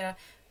avoider?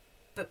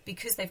 But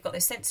because they've got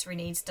their sensory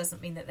needs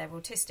doesn't mean that they're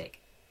autistic.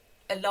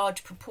 A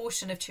large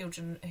proportion of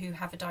children who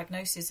have a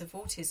diagnosis of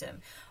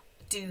autism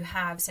do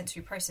have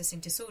sensory processing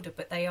disorder,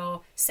 but they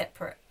are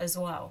separate as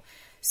well.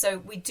 So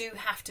we do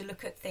have to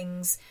look at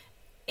things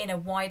in a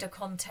wider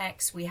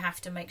context. We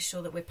have to make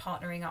sure that we're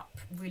partnering up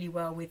really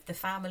well with the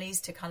families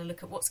to kind of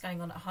look at what's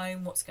going on at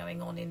home, what's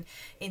going on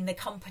in the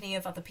company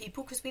of other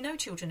people, because we know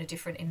children are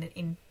different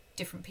in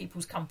different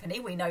people's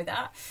company. We know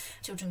that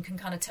children can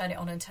kind of turn it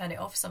on and turn it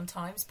off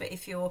sometimes, but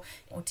if you're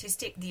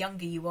autistic, the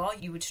younger you are,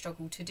 you would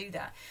struggle to do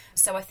that.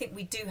 So I think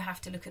we do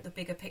have to look at the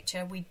bigger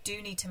picture. We do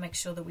need to make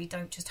sure that we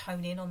don't just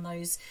hone in on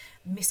those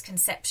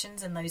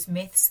misconceptions and those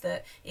myths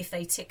that if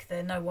they tick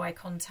the no eye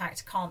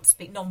contact, can't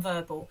speak,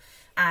 non-verbal,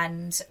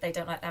 and they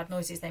don't like loud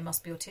noises, they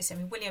must be autistic. I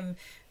mean, William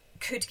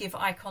could give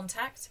eye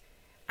contact,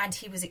 and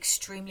he was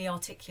extremely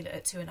articulate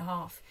at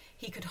 2.5.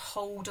 He could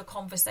hold a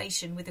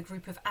conversation with a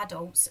group of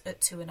adults at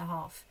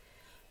 2.5.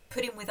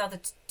 Put him with other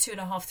 2.5,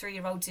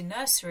 3-year-olds in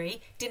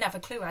nursery, didn't have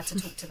a clue how to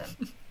talk to them.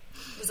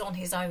 Was on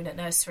his own at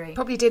nursery.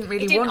 Probably didn't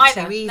really want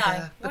to either.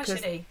 No, why should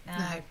he?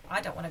 No,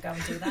 I don't want to go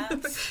and do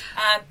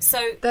that.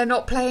 So they're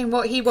not playing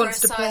what he wants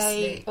to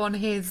play on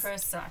his.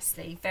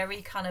 Precisely.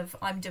 Very kind of,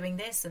 I'm doing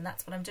this and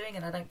that's what I'm doing,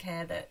 and I don't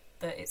care that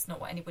that it's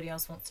not what anybody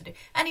else wants to do.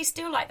 And he's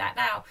still like that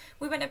now.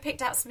 We went and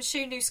picked out some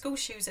new school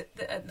shoes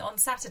on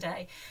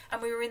Saturday,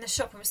 and we were in the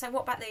shop and we were saying,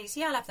 what about these?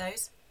 Yeah, I'll have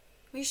those.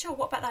 Were you sure?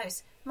 What about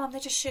those? Mum,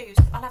 they're just shoes.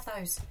 I'll have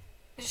those.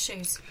 They're just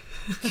shoes.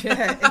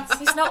 Yeah,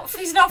 he's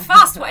not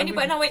fussed what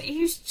anybody. And I went, are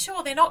you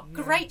sure they're not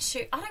great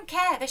shoes? I don't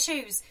care. They're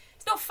shoes.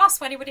 It's not fussed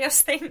what anybody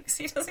else thinks.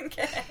 He doesn't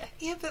care.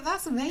 Yeah, but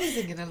that's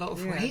amazing in a lot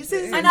of ways,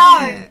 isn't I it?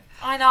 know.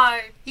 I know.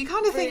 You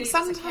kind of Really think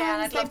sometimes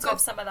I'd love they've to have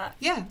got some of that.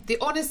 Yeah, the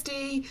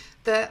honesty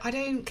that I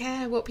don't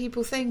care what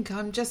people think.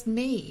 I'm just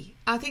me.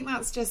 I think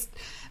that's just,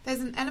 there's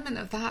an element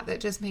of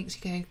that just makes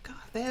you go, God,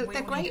 they're all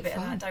great need a bit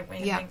fun. of that, don't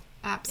we? Yeah,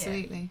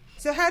 absolutely.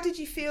 So how did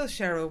you feel,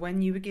 Cheryl,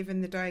 when you were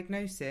given the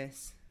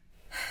diagnosis?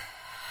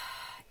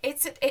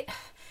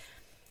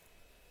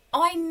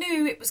 I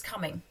knew it was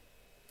coming.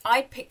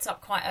 I picked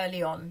up quite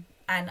early on,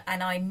 and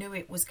I knew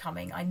it was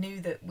coming. I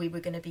knew that we were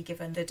going to be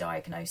given the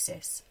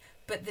diagnosis.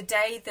 But the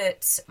day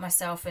that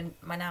myself and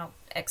my now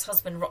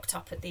ex-husband rocked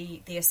up at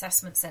the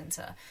assessment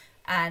centre,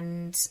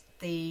 and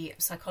the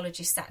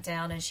psychologist sat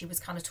down and she was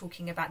kind of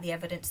talking about the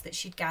evidence that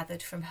she'd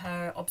gathered from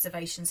her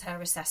observations,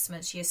 her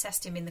assessments. She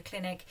assessed him in the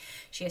clinic,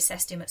 she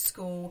assessed him at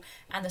school,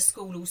 and the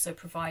school also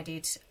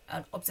provided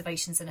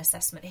observations and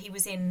assessment. He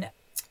was in,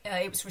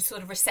 it was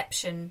sort of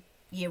reception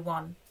year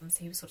 1, so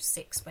he was sort of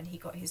 6 when he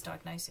got his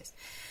diagnosis.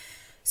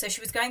 So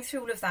she was going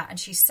through all of that, and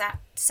she sat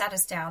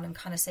us down and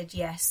kind of said,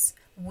 yes,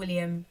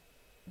 William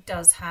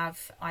does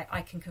have,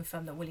 I can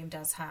confirm that William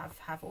does have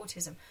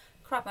autism.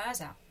 Cried my eyes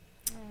out.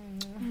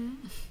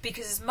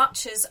 Because as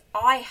much as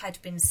I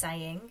had been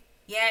saying,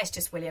 yeah, it's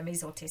just William,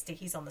 he's autistic,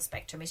 he's on the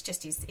spectrum, it's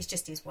just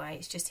his way,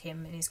 it's just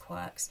him and his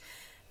quirks.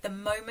 The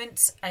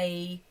moment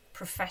a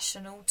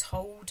professional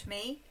told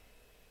me,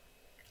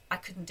 I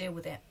couldn't deal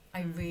with it.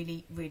 I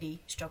really, really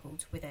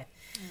struggled with it.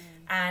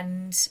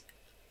 And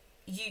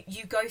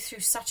you go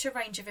through such a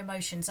range of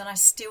emotions, and I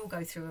still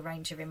go through a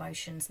range of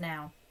emotions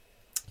now.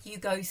 You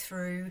go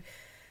through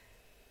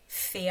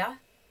fear.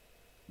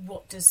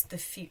 What does the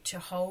future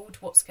hold?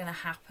 What's going to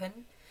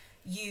happen?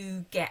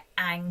 You get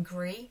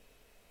angry,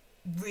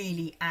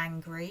 really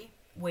angry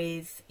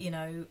with,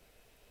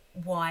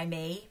 why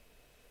me?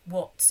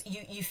 What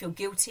you feel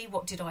guilty?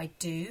 What did I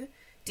do?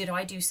 Did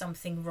I do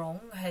something wrong?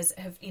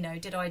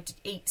 Did I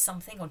eat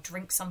something or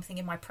drink something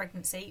in my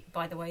pregnancy?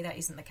 By the way, that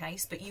isn't the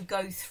case. But you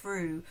go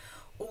through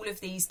all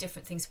of these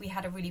different things. We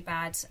had a really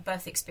bad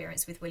birth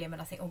experience with William,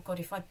 and I think, oh God,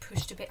 if I'd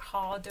pushed a bit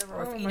harder,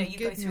 or you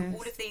go through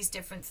all of these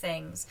different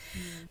things.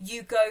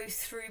 You go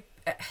through,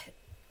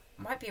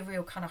 might be a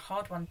real kind of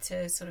hard one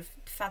to sort of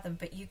fathom,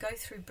 but you go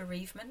through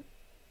bereavement,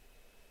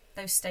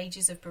 those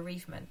stages of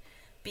bereavement,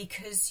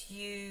 because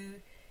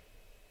you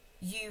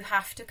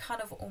have to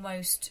kind of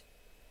almost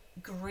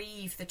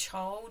grieve the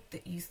child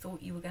that you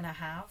thought you were going to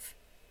have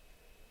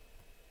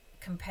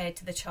compared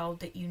to the child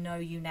that you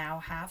now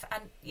have.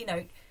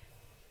 And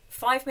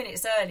 5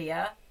 minutes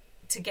earlier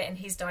to getting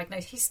his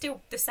diagnosis, he's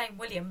still the same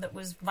William that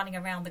was running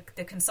around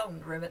the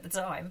consultant room at the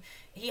time.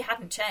 He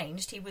hadn't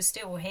changed, he was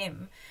still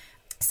him.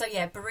 So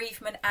yeah,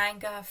 bereavement,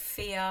 anger,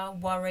 fear,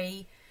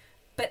 worry,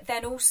 but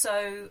then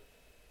also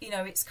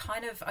it's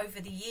kind of over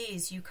the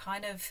years you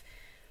kind of,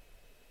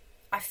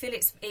 I feel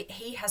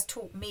he has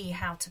taught me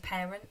how to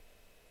parent.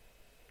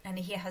 And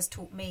he has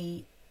taught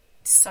me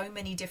so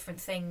many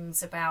different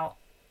things about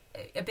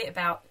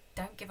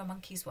don't give a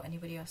monkeys what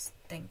anybody else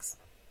thinks.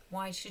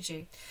 Why should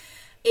you?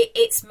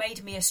 It's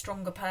made me a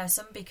stronger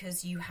person,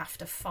 because you have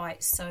to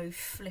fight so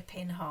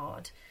flipping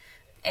hard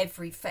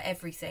for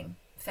everything.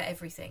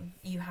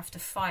 You have to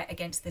fight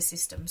against the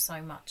system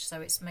so much.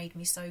 So it's made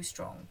me so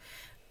strong.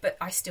 But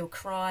I still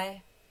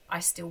cry.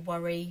 I still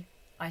worry.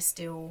 I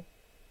still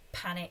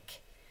panic.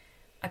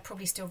 I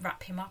probably still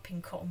wrap him up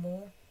in cotton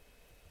wool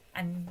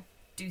and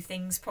do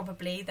things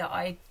probably that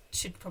I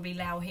should probably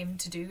allow him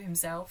to do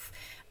himself,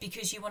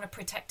 because you want to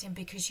protect him,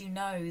 because you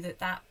know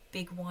that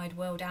big wide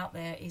world out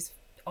there is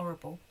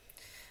horrible,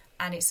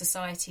 and it's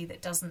society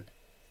that doesn't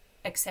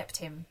accept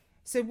him.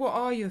 So what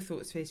are your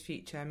thoughts for his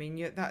future? I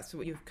mean, that's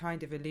what you've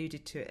kind of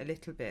alluded to it a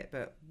little bit,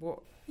 but what?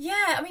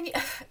 Yeah, I mean,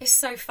 it's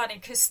so funny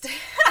because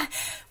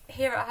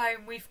here at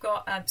home we've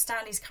got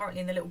Stanley's currently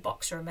in the little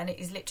box room, and it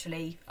is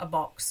literally a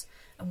box,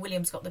 and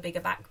William's got the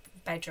bigger back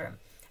bedroom.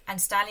 And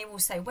Stanley will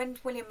say,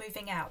 "When's William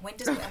moving out? When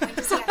does he have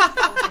to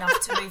be old enough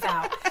to move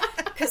out?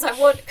 Because I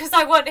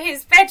want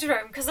his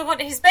bedroom. Because I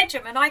want his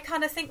bedroom." And I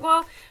kind of think,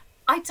 well,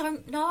 I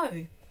don't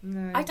know.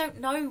 No. I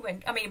don't know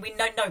when. I mean, we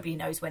know nobody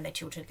knows when their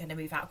children are going to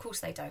move out. Of course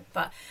they don't.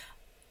 But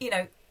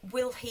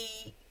will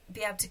he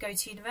be able to go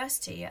to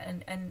university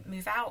and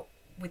move out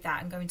with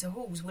that and go into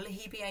halls? Will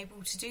he be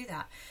able to do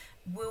that?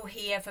 Will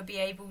he ever be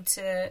able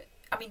to?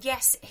 I mean,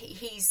 yes,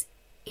 he's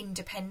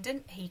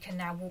independent. He can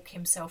now walk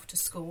himself to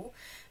school.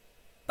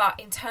 But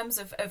in terms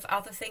of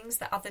other things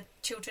that other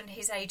children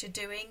his age are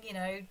doing,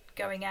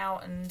 going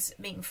out and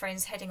meeting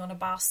friends, heading on a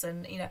bus,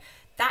 and,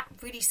 that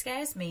really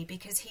scares me,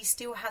 because he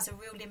still has a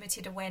real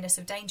limited awareness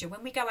of danger.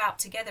 When we go out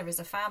together as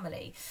a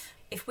family,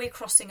 if we're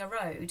crossing a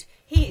road,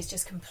 he is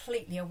just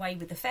completely away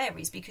with the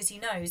fairies, because he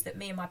knows that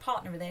me and my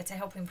partner are there to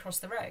help him cross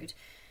the road.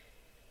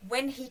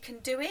 When he can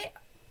do it,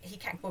 he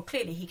can, well,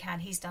 clearly he can.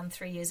 He's done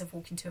 3 years of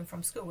walking to and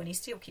from school, and he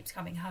still keeps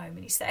coming home,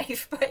 and he's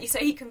safe. But so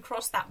he can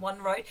cross that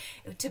one road.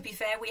 To be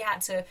fair, we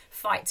had to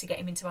fight to get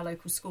him into our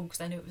local school because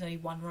I knew it was only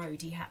one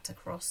road he had to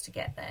cross to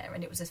get there,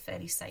 and it was a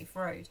fairly safe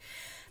road.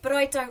 But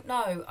I don't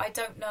know.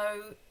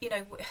 You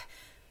know,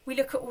 we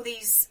look at all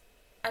these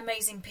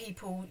amazing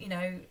people, you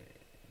know,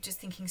 just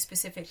thinking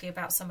specifically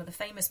about some of the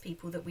famous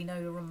people that we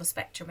know are on the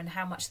spectrum and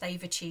how much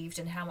they've achieved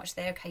and how much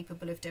they're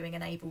capable of doing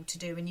and able to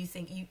do, and you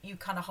think you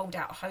kind of hold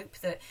out hope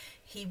that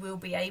he will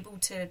be able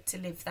to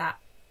live that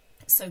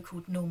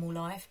so-called normal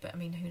life. But I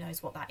mean, who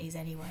knows what that is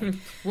anyway.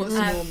 What's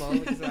normal,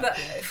 exactly. But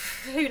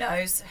who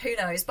knows,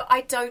 but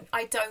I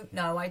don't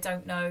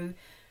know.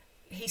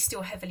 He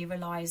still heavily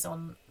relies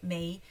on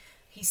me.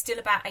 He's still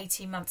about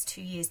 18 months,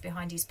 2 years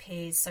behind his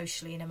peers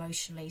socially and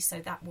emotionally, so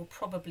that will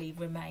probably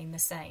remain the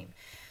same.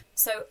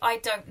 So I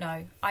don't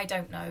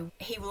know.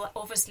 He will,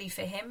 obviously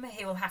for him,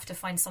 he will have to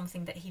find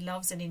something that he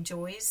loves and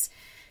enjoys,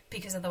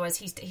 because otherwise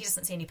he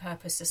doesn't see any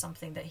purpose to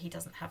something that he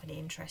doesn't have any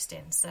interest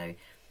in. So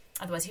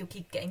otherwise he'll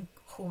keep getting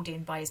hauled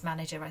in by his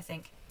manager, I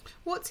think.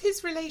 What's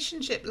his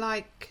relationship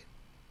like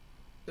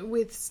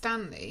with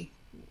Stanley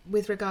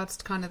with regards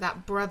to kind of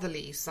that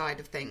brotherly side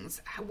of things?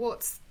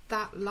 What's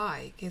that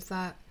like?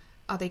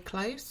 Are they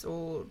close,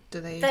 or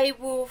do they... They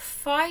will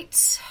fight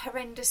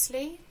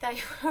horrendously.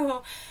 They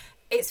will...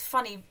 It's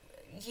funny,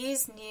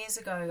 years and years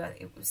ago,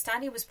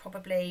 Stanley was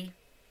probably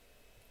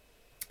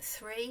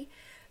 3,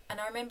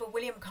 and I remember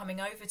William coming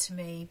over to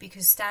me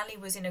because Stanley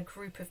was in a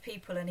group of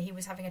people and he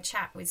was having a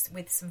chat with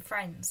some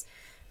friends,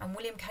 and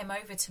William came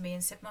over to me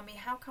and said, "Mummy,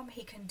 how come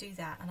he can do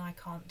that and I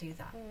can't do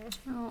that?"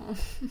 Oh.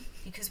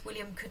 Because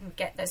William couldn't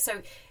get there.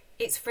 So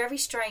it's very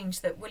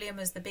strange that William,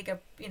 as the bigger,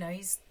 you know,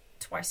 he's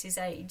twice his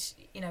age,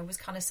 you know, was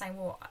kind of saying,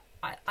 well,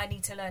 I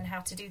need to learn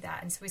how to do that.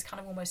 And so he's kind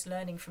of almost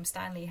learning from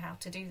Stanley how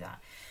to do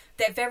that.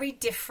 They're very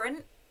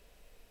different,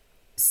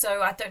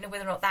 so I don't know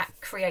whether or not that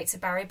creates a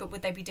barrier, but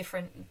would they be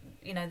different?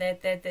 You know,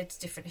 they're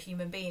different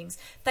human beings.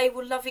 They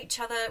will love each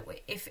other.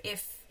 If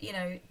you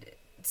know,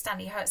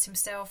 Stanley hurts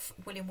himself,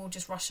 William will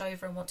just rush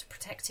over and want to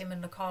protect him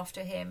and look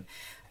after him,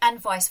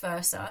 and vice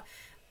versa.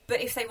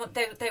 But if they want,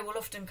 they will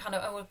often kind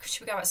of, oh, well,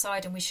 should we go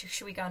outside and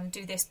should we go and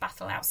do this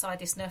battle outside,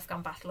 this Nerf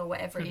gun battle or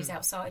whatever it is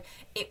outside?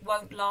 It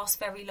won't last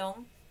very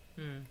long.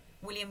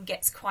 William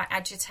gets quite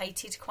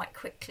agitated quite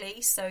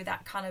quickly, so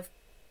that kind of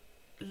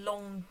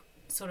long,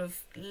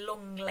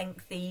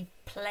 lengthy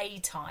play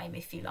time,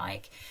 if you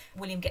like,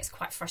 William gets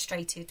quite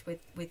frustrated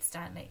with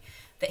Stanley,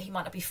 that he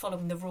might not be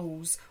following the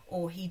rules,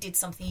 or he did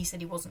something he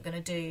said he wasn't going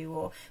to do,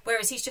 or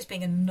whereas he's just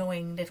being an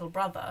annoying little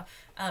brother,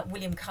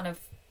 William kind of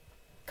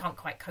can't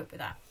quite cope with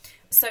that.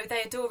 So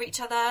they adore each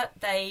other,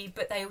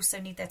 but they also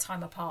need their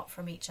time apart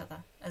from each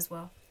other as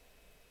well.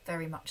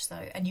 Very much so.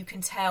 And you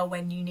can tell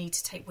when you need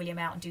to take William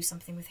out and do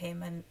something with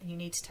him, and you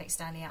need to take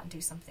Stanley out and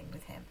do something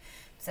with him.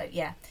 So,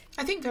 yeah.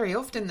 I think very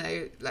often,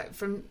 though, like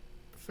from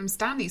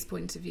Stanley's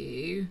point of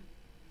view,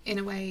 in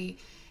a way,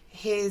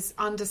 his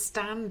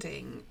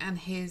understanding and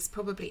his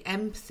probably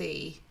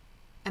empathy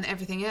and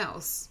everything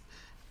else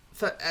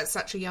at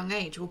such a young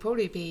age will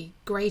probably be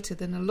greater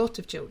than a lot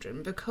of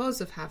children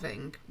because of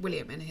having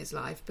William in his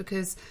life,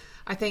 because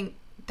I think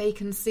they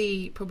can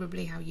see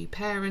probably how you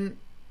parent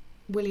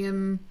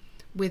William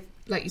with,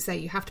 like you say,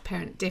 you have to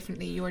parent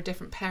differently. You're a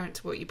different parent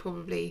to what you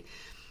probably...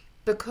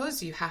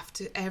 Because you have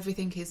to,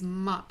 everything is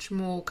much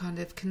more kind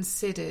of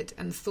considered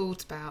and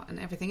thought about and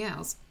everything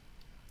else.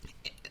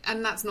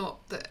 And that's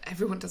not that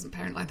everyone doesn't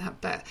parent like that,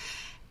 but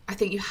I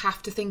think you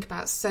have to think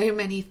about so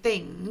many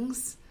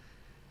things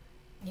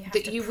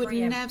that you would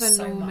never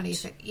normally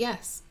think.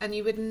 Yes, and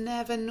you would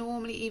never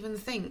normally even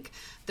think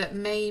that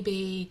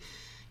maybe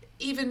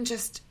even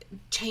just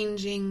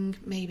changing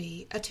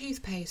maybe a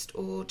toothpaste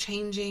or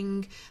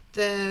changing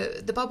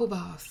the bubble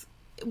bath,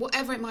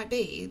 whatever it might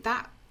be,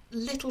 that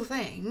little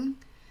thing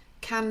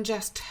can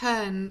just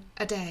turn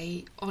a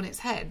day on its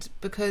head,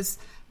 because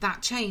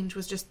that change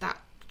was just that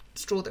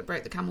straw that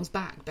broke the camel's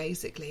back,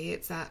 basically.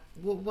 It's that,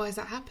 why has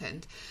that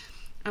happened?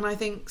 And I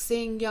think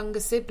seeing younger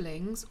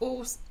siblings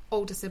or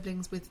older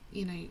siblings with,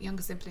 you know,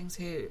 younger siblings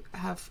who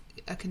have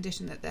a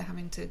condition that they're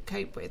having to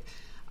cope with,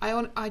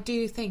 I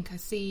do think I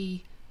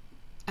see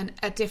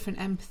a different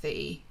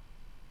empathy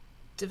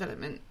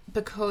development,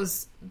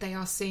 because they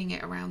are seeing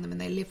it around them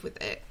and they live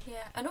with it.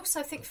 Yeah, and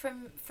also I think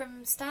from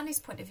Stanley's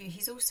point of view,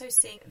 he's also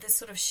seeing the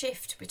sort of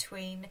shift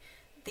between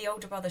the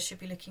older brother should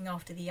be looking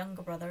after the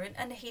younger brother,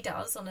 and he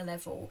does on a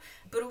level,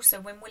 but also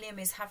when William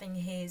is having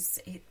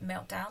his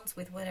meltdowns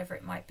with whatever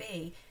it might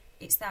be,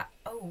 it's that,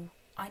 oh,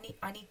 I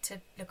need to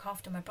look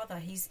after my brother,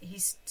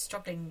 he's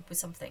struggling with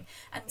something.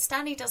 And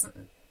Stanley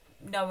doesn't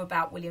know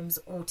about William's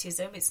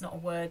autism. It's not a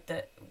word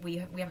that we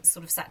haven't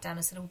sort of sat down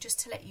and said, oh, just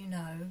to let you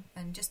know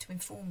and just to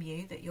inform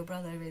you that your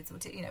brother is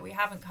autistic. You know, we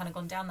haven't kind of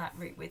gone down that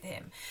route with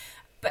him.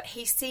 But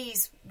he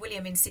sees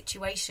William in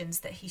situations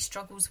that he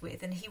struggles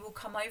with, and he will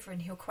come over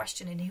and he'll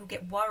question and he'll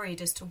get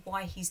worried as to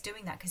why he's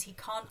doing that, because he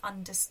can't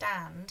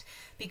understand.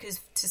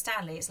 Because to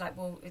Stanley, it's like,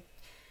 well,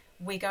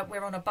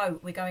 we're on a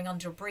boat, we're going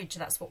under a bridge,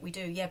 that's what we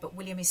do. Yeah, but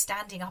William is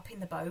standing up in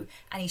the boat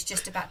and he's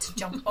just about to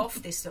jump off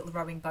this little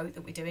rowing boat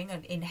that we're doing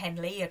in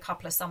Henley a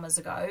couple of summers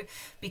ago,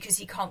 because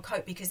he can't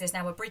cope because there's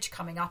now a bridge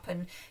coming up,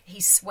 and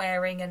he's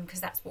swearing, and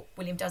because that's what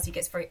William does, he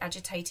gets very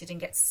agitated and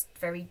gets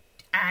very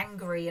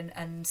angry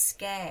and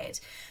scared.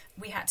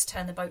 We had to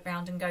turn the boat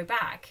round and go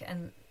back,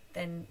 and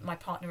then my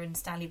partner and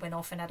Stanley went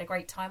off and had a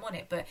great time on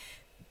it. But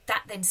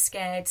that then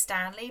scared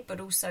Stanley, but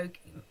also,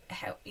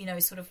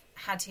 sort of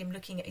had him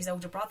looking at his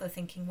older brother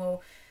thinking,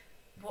 well,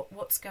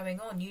 what's going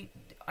on?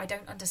 I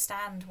don't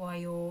understand why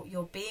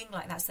you're being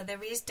like that. So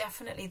there is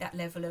definitely that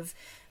level of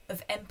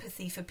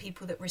empathy for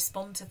people that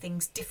respond to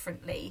things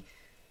differently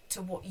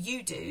to what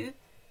you do,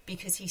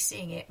 because he's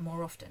seeing it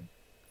more often,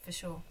 for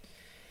sure.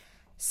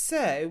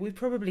 So we're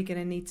probably going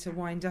to need to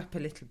wind up a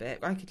little bit.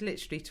 I could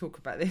literally talk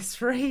about this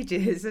for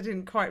ages. I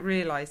didn't quite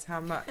realise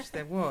how much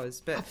there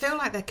was. But I feel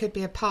like there could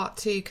be a part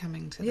 2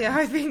 coming to this. Yeah,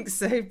 I think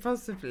so,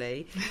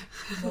 possibly.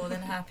 More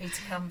than happy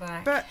to come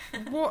back. But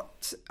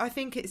what I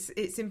think it's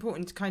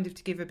important to kind of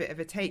to give a bit of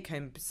a take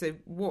home. So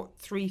what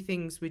 3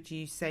 things would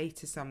you say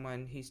to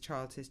someone whose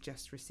child has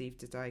just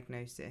received a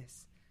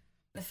diagnosis?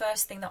 The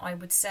first thing that I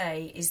would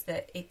say is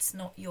that it's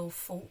not your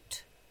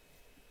fault.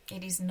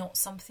 It is not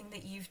something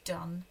that you've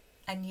done.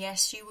 And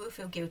yes, you will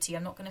feel guilty.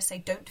 I'm not going to say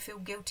don't feel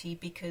guilty,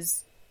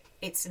 because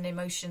it's an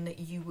emotion that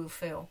you will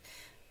feel.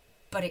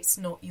 But it's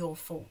not your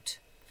fault.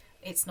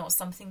 It's not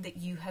something that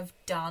you have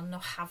done or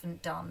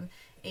haven't done.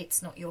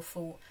 It's not your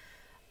fault.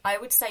 I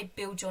would say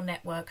build your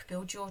network,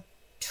 build your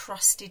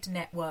trusted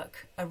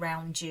network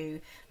around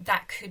you.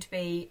 That could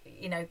be,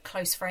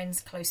 close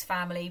friends, close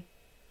family.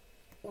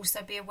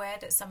 Also be aware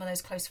that some of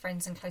those close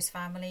friends and close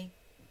family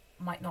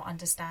might not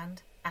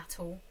understand at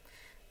all.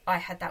 I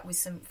had that with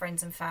some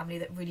friends and family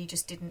that really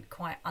just didn't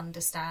quite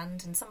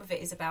understand, and some of it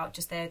is about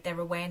just their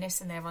awareness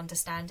and their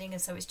understanding,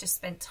 and so it's just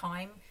spent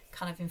time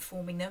kind of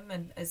informing them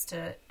and as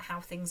to how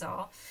things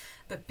are.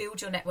 But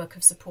build your network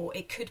of support.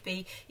 It could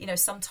be,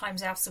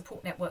 sometimes our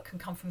support network can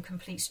come from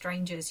complete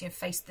strangers.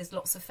 There's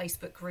lots of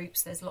Facebook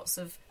groups, there's lots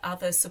of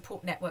other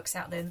support networks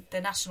out there.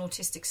 The National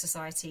Autistic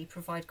Society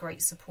provide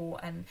great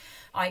support, and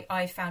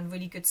I found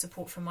really good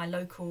support from my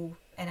local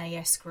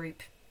NAS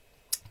group.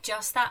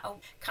 Just that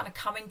kind of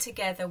coming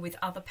together with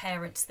other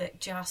parents that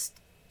just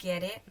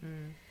get it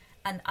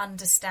and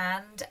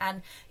understand,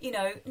 and,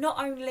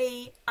 not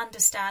only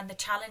understand the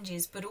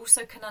challenges, but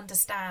also can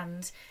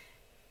understand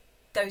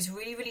those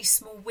really, really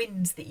small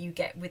wins that you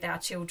get with our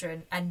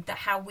children, and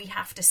how we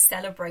have to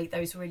celebrate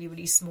those really,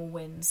 really small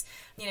wins.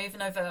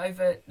 Even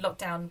over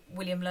lockdown,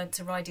 William learnt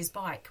to ride his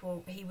bike.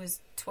 Well, he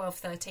was 12,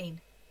 13.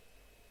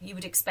 You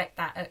would expect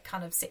that at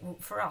kind of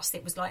for us.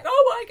 It was like,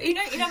 oh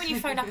my, when you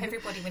phone up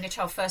everybody when your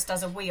child first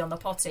does a wee on the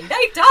potty,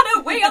 they've done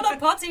a wee on the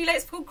potty.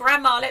 Let's call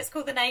grandma. Let's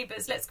call the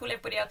neighbours. Let's call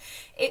everybody else.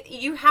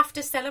 You have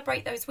to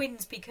celebrate those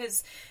wins,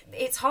 because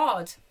it's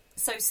hard.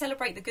 So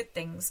celebrate the good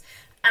things,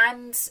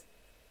 and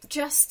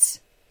just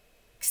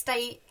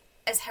stay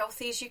as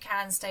healthy as you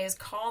can. Stay as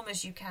calm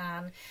as you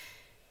can.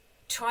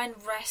 Try and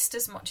rest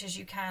as much as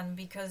you can,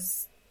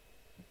 because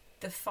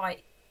the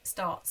fight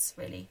starts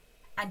really.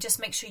 And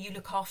just make sure you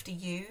look after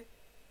you,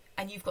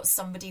 and you've got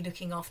somebody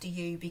looking after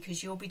you,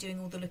 because you'll be doing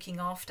all the looking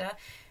after.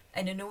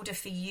 And in order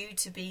for you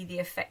to be the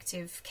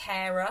effective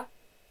carer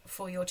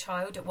for your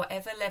child at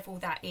whatever level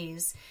that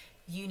is,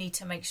 you need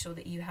to make sure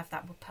that you have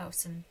that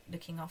person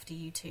looking after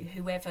you too,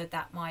 whoever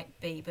that might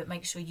be. But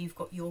make sure you've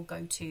got your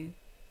go-to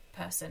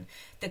person,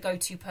 the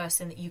go-to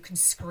person that you can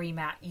scream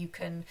at, you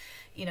can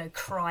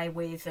cry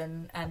with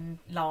and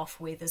laugh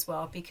with as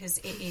well, because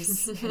it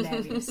is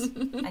hilarious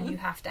and you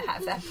have to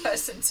have that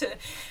person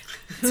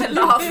to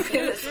laugh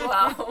with as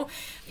well.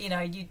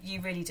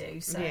 You really do.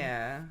 So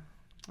yeah.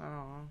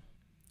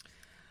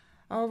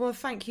 Oh, well,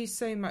 thank you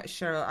so much,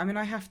 Cheryl. I mean,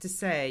 I have to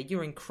say,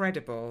 you're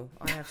incredible.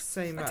 I have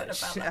so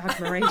much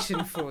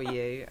admiration for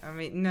you. I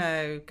mean,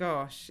 no,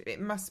 gosh,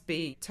 it must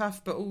be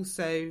tough, but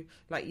also,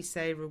 like you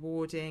say,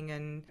 rewarding,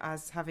 and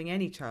as having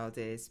any child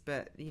is.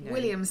 But,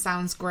 William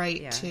sounds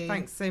great too.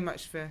 Thanks so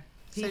much for...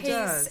 He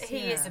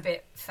is a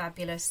bit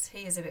fabulous. He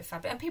is a bit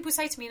fabulous. And people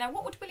say to me,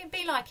 what would William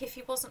be like if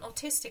he wasn't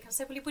autistic? I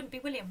said, well, he wouldn't be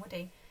William, would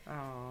he?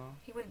 Oh.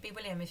 He wouldn't be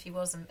William if he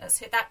wasn't.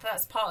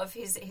 That's part of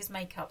his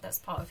makeup. That's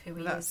part of who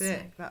he is. That's it.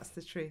 So. That's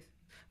the truth.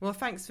 Well,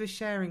 thanks for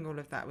sharing all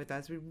of that with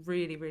us. We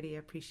really, really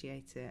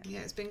appreciate it.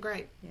 Yeah, it's been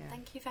great. Yeah.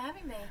 Thank you for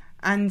having me.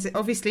 And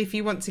obviously, if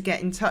you want to get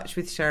in touch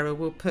with Cheryl,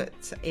 we'll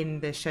put in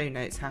the show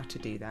notes how to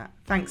do that.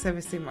 Thanks ever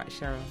so much,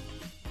 Cheryl.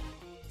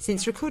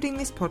 Since recording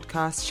this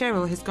podcast,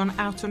 Cheryl has gone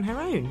out on her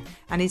own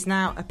and is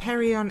now a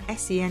Perion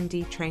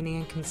SEND training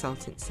and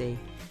consultancy.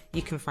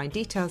 You can find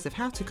details of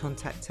how to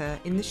contact her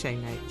in the show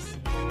notes.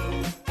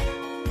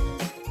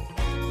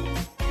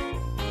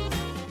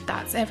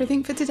 That's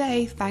everything for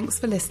today. Thanks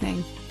for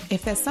listening.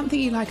 If there's something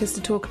you'd like us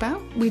to talk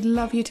about, we'd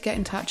love you to get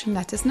in touch and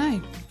let us know.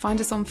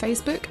 Find us on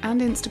Facebook and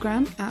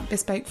Instagram at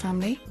Bespoke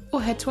Family,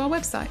 or head to our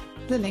website.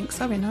 The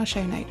links are in our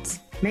show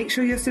notes. Make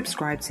sure you're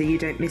subscribed so you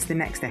don't miss the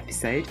next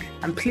episode,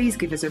 and please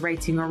give us a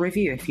rating or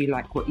review if you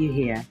like what you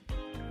hear.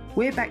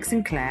 We're Bex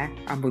and Claire,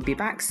 and we'll be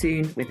back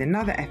soon with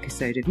another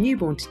episode of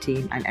Newborn to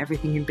Teen and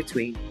everything in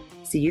between.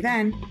 See you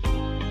then.